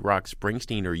the indie rock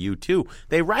Springsteen or U2.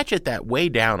 They ratchet that way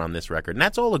down on this record, and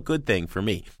that's all a good thing for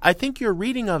me. I think your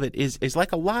reading of it is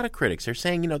like a lot of critics. They're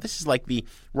saying, this is like the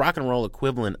rock and roll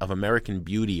equivalent of American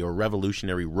Beauty or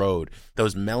Revolutionary Road,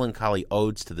 those melancholy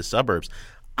odes to the suburbs.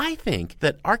 I think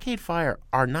that Arcade Fire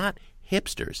are not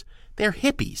hipsters. They're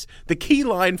hippies. The key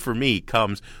line for me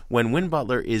comes when Win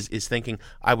Butler is thinking,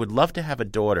 I would love to have a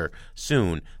daughter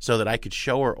soon so that I could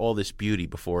show her all this beauty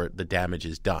before the damage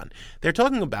is done. They're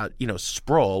talking about,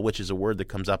 sprawl, which is a word that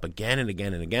comes up again and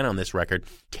again and again on this record,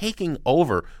 taking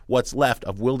over what's left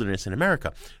of wilderness in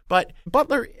America. But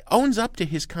Butler owns up to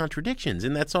his contradictions.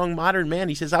 In that song Modern Man,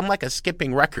 he says, I'm like a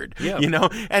skipping record,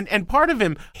 and part of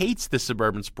him hates the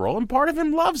suburban sprawl and part of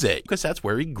him loves it because that's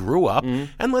where he grew up.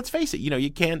 And let's face it,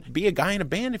 you can't be a guy in a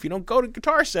band if you don't go to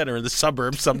Guitar Center in the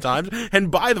suburbs sometimes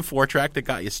and buy the 4-track that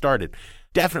got you started.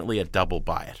 Definitely a double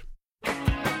buy it.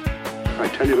 I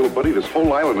tell you, little buddy, this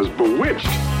whole island is bewitched.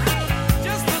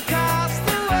 Just across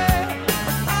the way,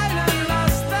 island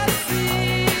lost at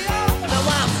sea. Now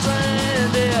I'm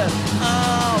stranded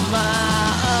on my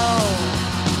own.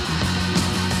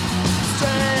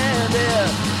 Stranded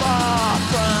far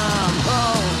from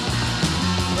home.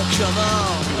 Come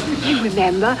on. You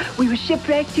remember, we were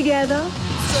shipwrecked together.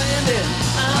 Stranded,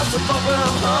 I'm so far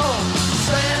from home.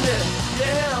 Stranded,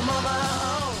 yeah, I'm on my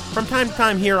own. From time to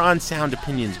time here on Sound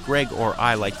Opinions, Greg or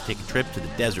I like to take a trip to the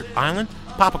desert island,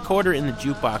 pop a quarter in the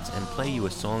jukebox, and play you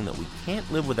a song that we can't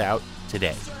live without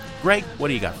today. Greg, what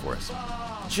do you got for us?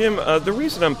 Jim, the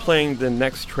reason I'm playing the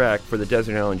next track for the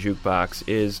Desert Island Jukebox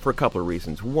is for a couple of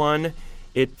reasons. One,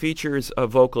 it features a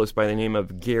vocalist by the name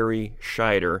of Gary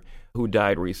Scheider, who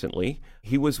died recently.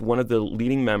 He was one of the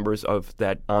leading members of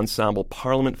that ensemble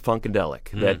Parliament Funkadelic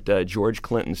that George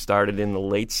Clinton started in the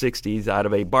late 60s out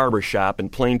of a barbershop in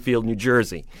Plainfield, New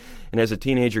Jersey. And as a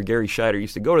teenager, Gary Scheider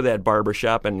used to go to that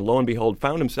barbershop and lo and behold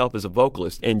found himself as a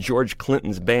vocalist in George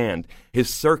Clinton's band, his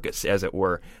circus, as it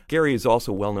were. Gary is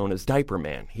also well known as Diaper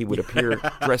Man. He would appear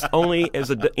dressed only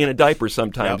as in a diaper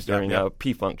sometimes during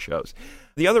P-Funk shows.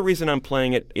 The other reason I'm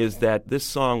playing it is that this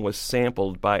song was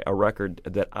sampled by a record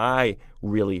that I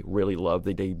really, really love,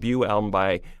 the debut album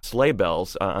by Sleigh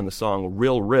Bells on the song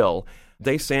Rill Rill.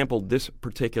 They sampled this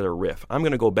particular riff. I'm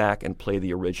going to go back and play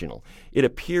the original. It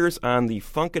appears on the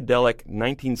Funkadelic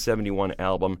 1971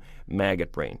 album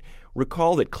Maggot Brain.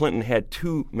 Recall that Clinton had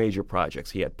two major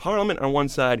projects. He had Parliament on one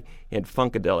side, he had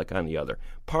Funkadelic on the other.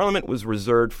 Parliament was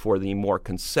reserved for the more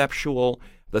conceptual,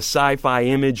 the sci-fi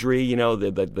imagery,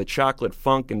 the chocolate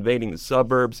funk invading the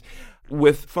suburbs.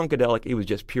 With Funkadelic, it was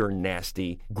just pure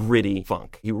nasty, gritty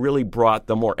funk. He really brought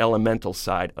the more elemental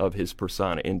side of his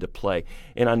persona into play.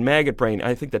 And on Maggot Brain,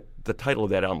 I think that the title of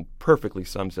that album perfectly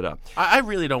sums it up. I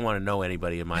really don't want to know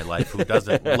anybody in my life who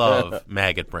doesn't love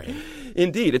Maggot Brain.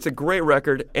 Indeed, it's a great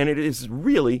record, and it is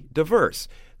really diverse.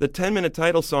 The 10-minute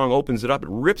title song opens it up. It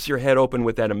rips your head open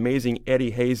with that amazing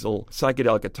Eddie Hazel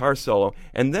psychedelic guitar solo,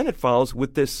 and then it follows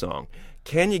with this song,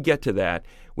 Can You Get to That?,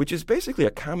 which is basically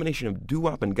a combination of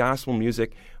doo-wop and gospel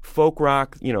music, folk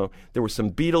rock. You know, there were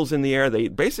some Beatles in the air. They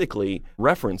basically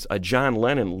reference a John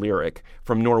Lennon lyric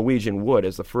from Norwegian Wood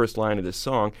as the first line of this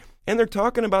song. And they're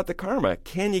talking about the karma.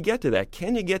 Can you get to that?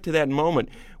 Can you get to that moment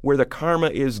where the karma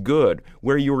is good,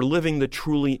 where you're living the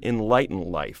truly enlightened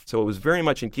life? So it was very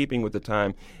much in keeping with the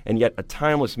time, and yet a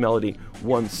timeless melody,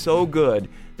 one so good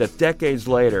that decades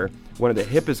later, one of the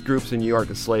hippest groups in New York,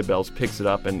 the Sleigh Bells, picks it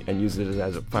up and uses it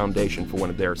as a foundation for one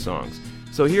of their songs.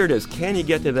 So here it is, Can You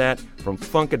Get to That? From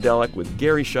Funkadelic with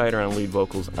Gary Scheider on lead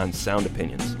vocals on Sound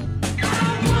Opinions.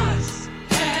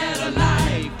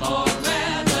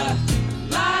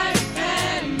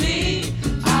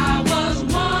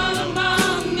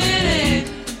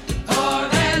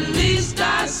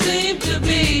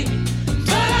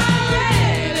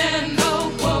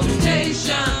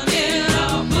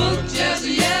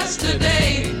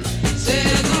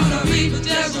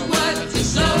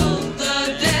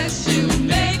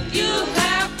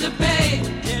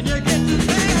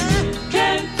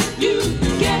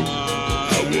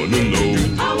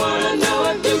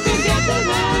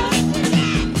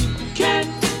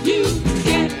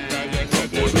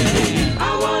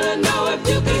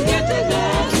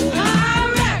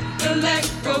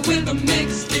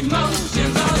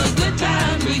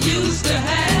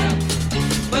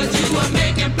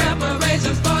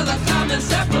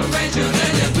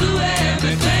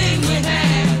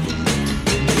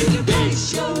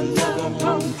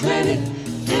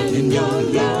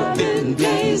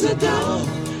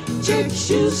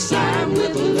 Shoes slam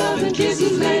with love and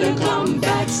kisses later come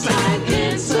backside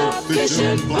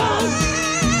insufficient funds.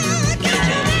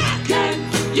 Can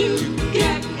you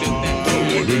get?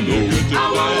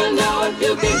 I wanna know if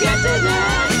you can get to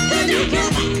that. Can you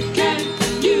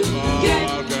get?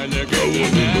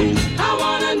 I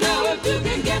wanna know if you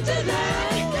can get to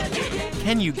that.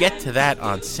 Can you get to that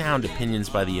on Sound Opinions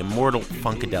by the immortal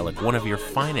Funkadelic, one of your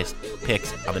finest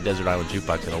picks on the Desert Island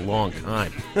Jukebox in a long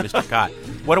time, Mr. Cott.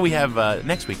 What do we have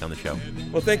next week on the show?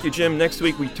 Well, thank you, Jim. Next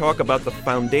week we talk about the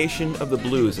foundation of the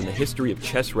blues and the history of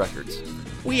Chess Records.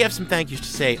 We have some thank yous to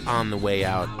say on the way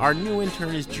out. Our new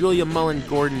intern is Julia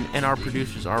Mullen-Gordon, and our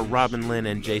producers are Robin Lynn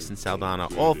and Jason Saldana,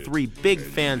 all three big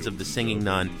fans of The Singing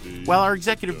Nun, while our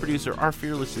executive producer, our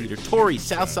fearless leader, Tori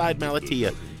Southside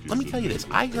Malatia. Let me tell you this,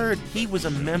 I heard he was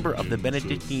a member of the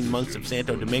Benedictine monks of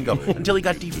Santo Domingo until he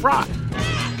got defrocked.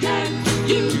 Can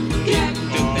you get?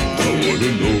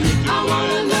 I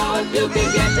wanna know if you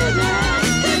can get to that.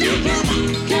 Can you get?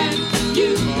 Can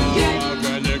you get?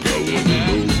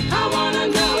 I wanna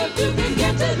know if you can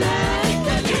get to that.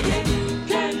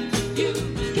 Can you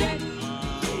get?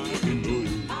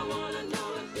 I wanna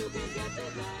know if you can get to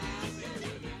that.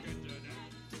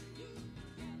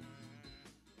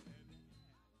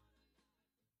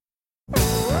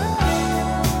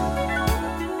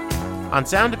 On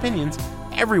Sound Opinions,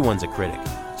 everyone's a critic.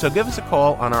 So give us a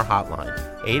call on our hotline,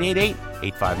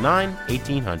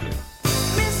 888-859-1800.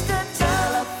 Mr.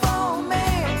 Telephone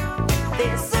Man,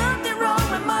 there's something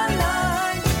wrong with my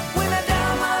line. When I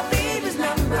dial my baby's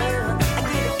number,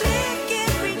 I get a click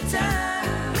every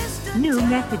time. Mr. New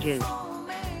messages.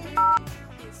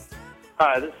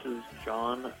 Hi, this is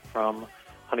John from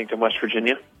Huntington, West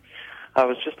Virginia. I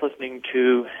was just listening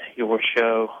to your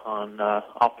show on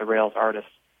Off the Rails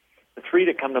artists. The three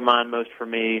that come to mind most for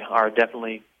me are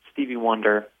definitely Stevie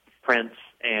Wonder, Prince,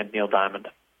 and Neil Diamond.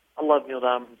 I love Neil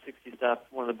Diamond from 60 stuff,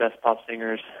 one of the best pop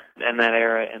singers in that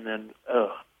era, and then,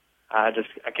 I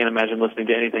can't imagine listening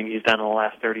to anything he's done in the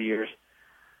last 30 years.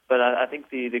 But I think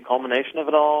the culmination of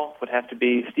it all would have to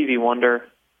be Stevie Wonder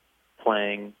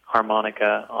playing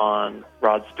harmonica on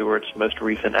Rod Stewart's most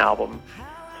recent album,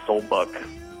 Soul Buck,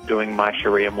 doing My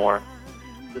Cherie Amour.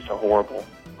 Just a horrible,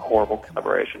 horrible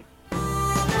collaboration.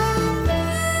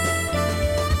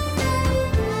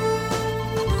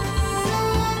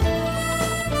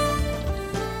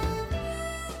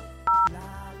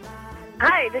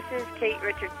 Hi, this is Kate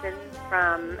Richardson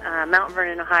from Mount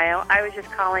Vernon, Ohio. I was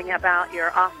just calling about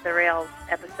your Off the Rails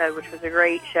episode, which was a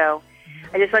great show.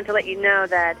 I just wanted to let you know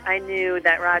that I knew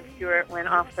that Rod Stewart went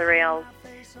off the rails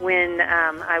when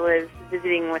I was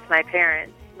visiting with my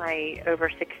parents, my over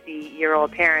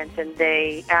 60-year-old parents, and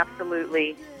they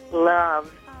absolutely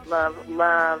love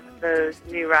love those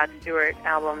new Rod Stewart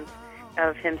albums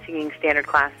of him singing standard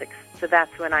classics. So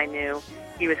that's when I knew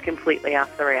he was completely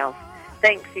off the rails.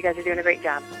 Thanks. You guys are doing a great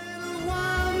job.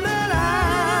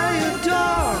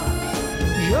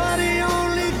 You're the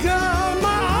only girl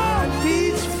my heart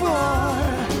beats for.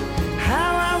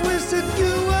 How I wish that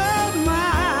you were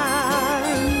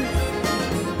mine.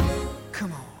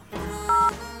 Come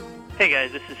on. Hey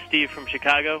guys, this is Steve from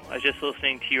Chicago. I was just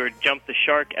listening to your Jump the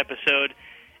Shark episode,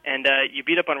 and you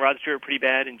beat up on Rod Stewart pretty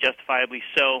bad, and justifiably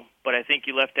so, but I think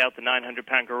you left out the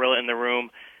 900-pound gorilla in the room,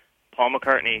 Paul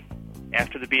McCartney.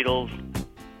 After the Beatles,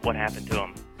 what happened to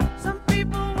him? Some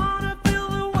people want to fill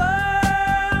the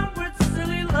world with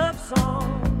silly love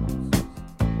songs.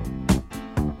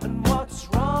 And what's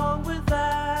wrong with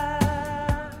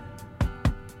that?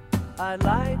 I'd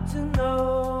like to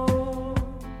know.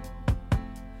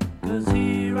 'Cause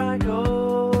here I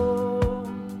go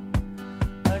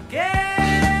again.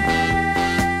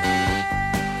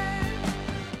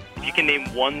 If you can name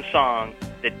one song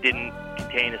that didn't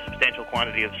contain a substantial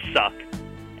quantity of suck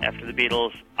after the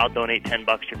Beatles, I'll donate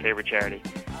 $10 to your favorite charity.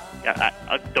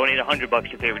 I'll donate $100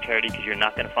 to your favorite charity because you're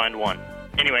not going to find one.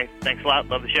 Anyway, thanks a lot.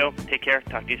 Love the show. Take care.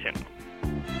 Talk to you soon.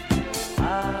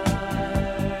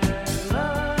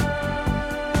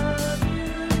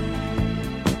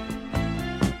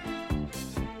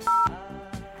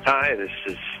 Hi, this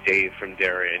is Dave from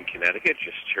Darien, Connecticut.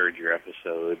 Just heard your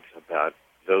episode about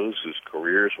those whose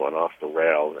careers went off the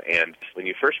rails. And when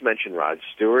you first mentioned Rod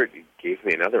Stewart, you gave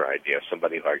me another idea,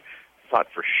 somebody who I thought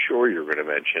for sure you were going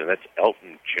to mention, and that's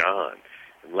Elton John.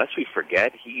 Unless we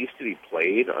forget, he used to be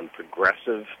played on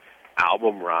progressive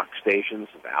album rock stations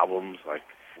of albums like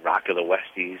Rock of the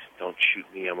Westies, Don't Shoot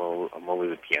Me, I'm Only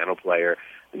the Piano Player.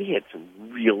 And he had some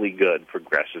really good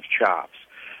progressive chops.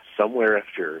 Somewhere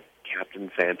after Captain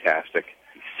Fantastic,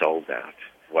 he sold out.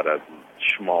 What a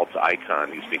schmaltz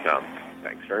icon he's become.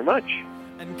 Thanks very much.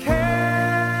 And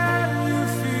can you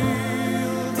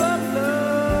feel the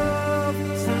love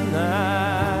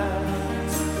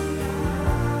tonight?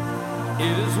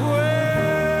 It is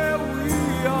where we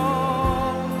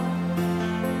are.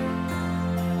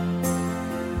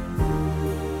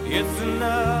 It's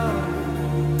enough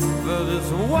for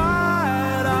this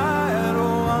wide-eyed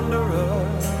wanderer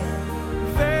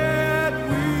that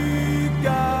we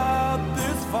got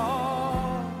this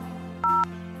far.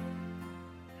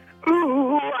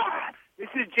 Ooh, this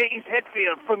is James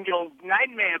Hetfield from your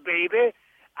Nightmare, baby.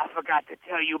 I forgot to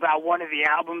tell you about one of the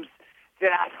albums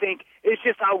that I think is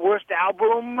just our worst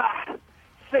album.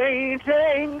 Saint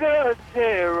Anger's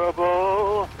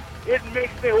terrible. It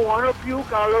makes me want to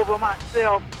puke all over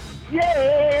myself.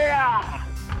 Yeah!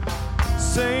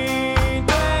 Saint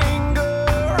Anger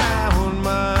round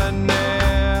my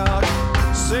neck.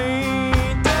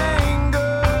 Saint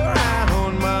Anger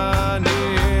round my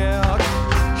neck.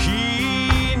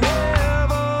 He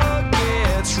never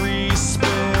gets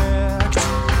respect.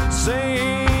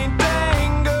 Saint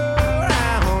Anger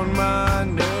round my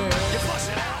neck.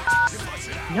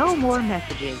 No more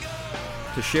messages.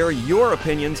 To share your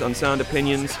opinions on Sound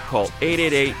Opinions, call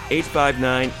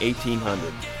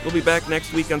 888-859-1800. We'll be back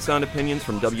next week on Sound Opinions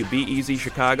from WBEZ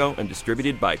Chicago and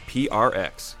distributed by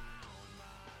PRX.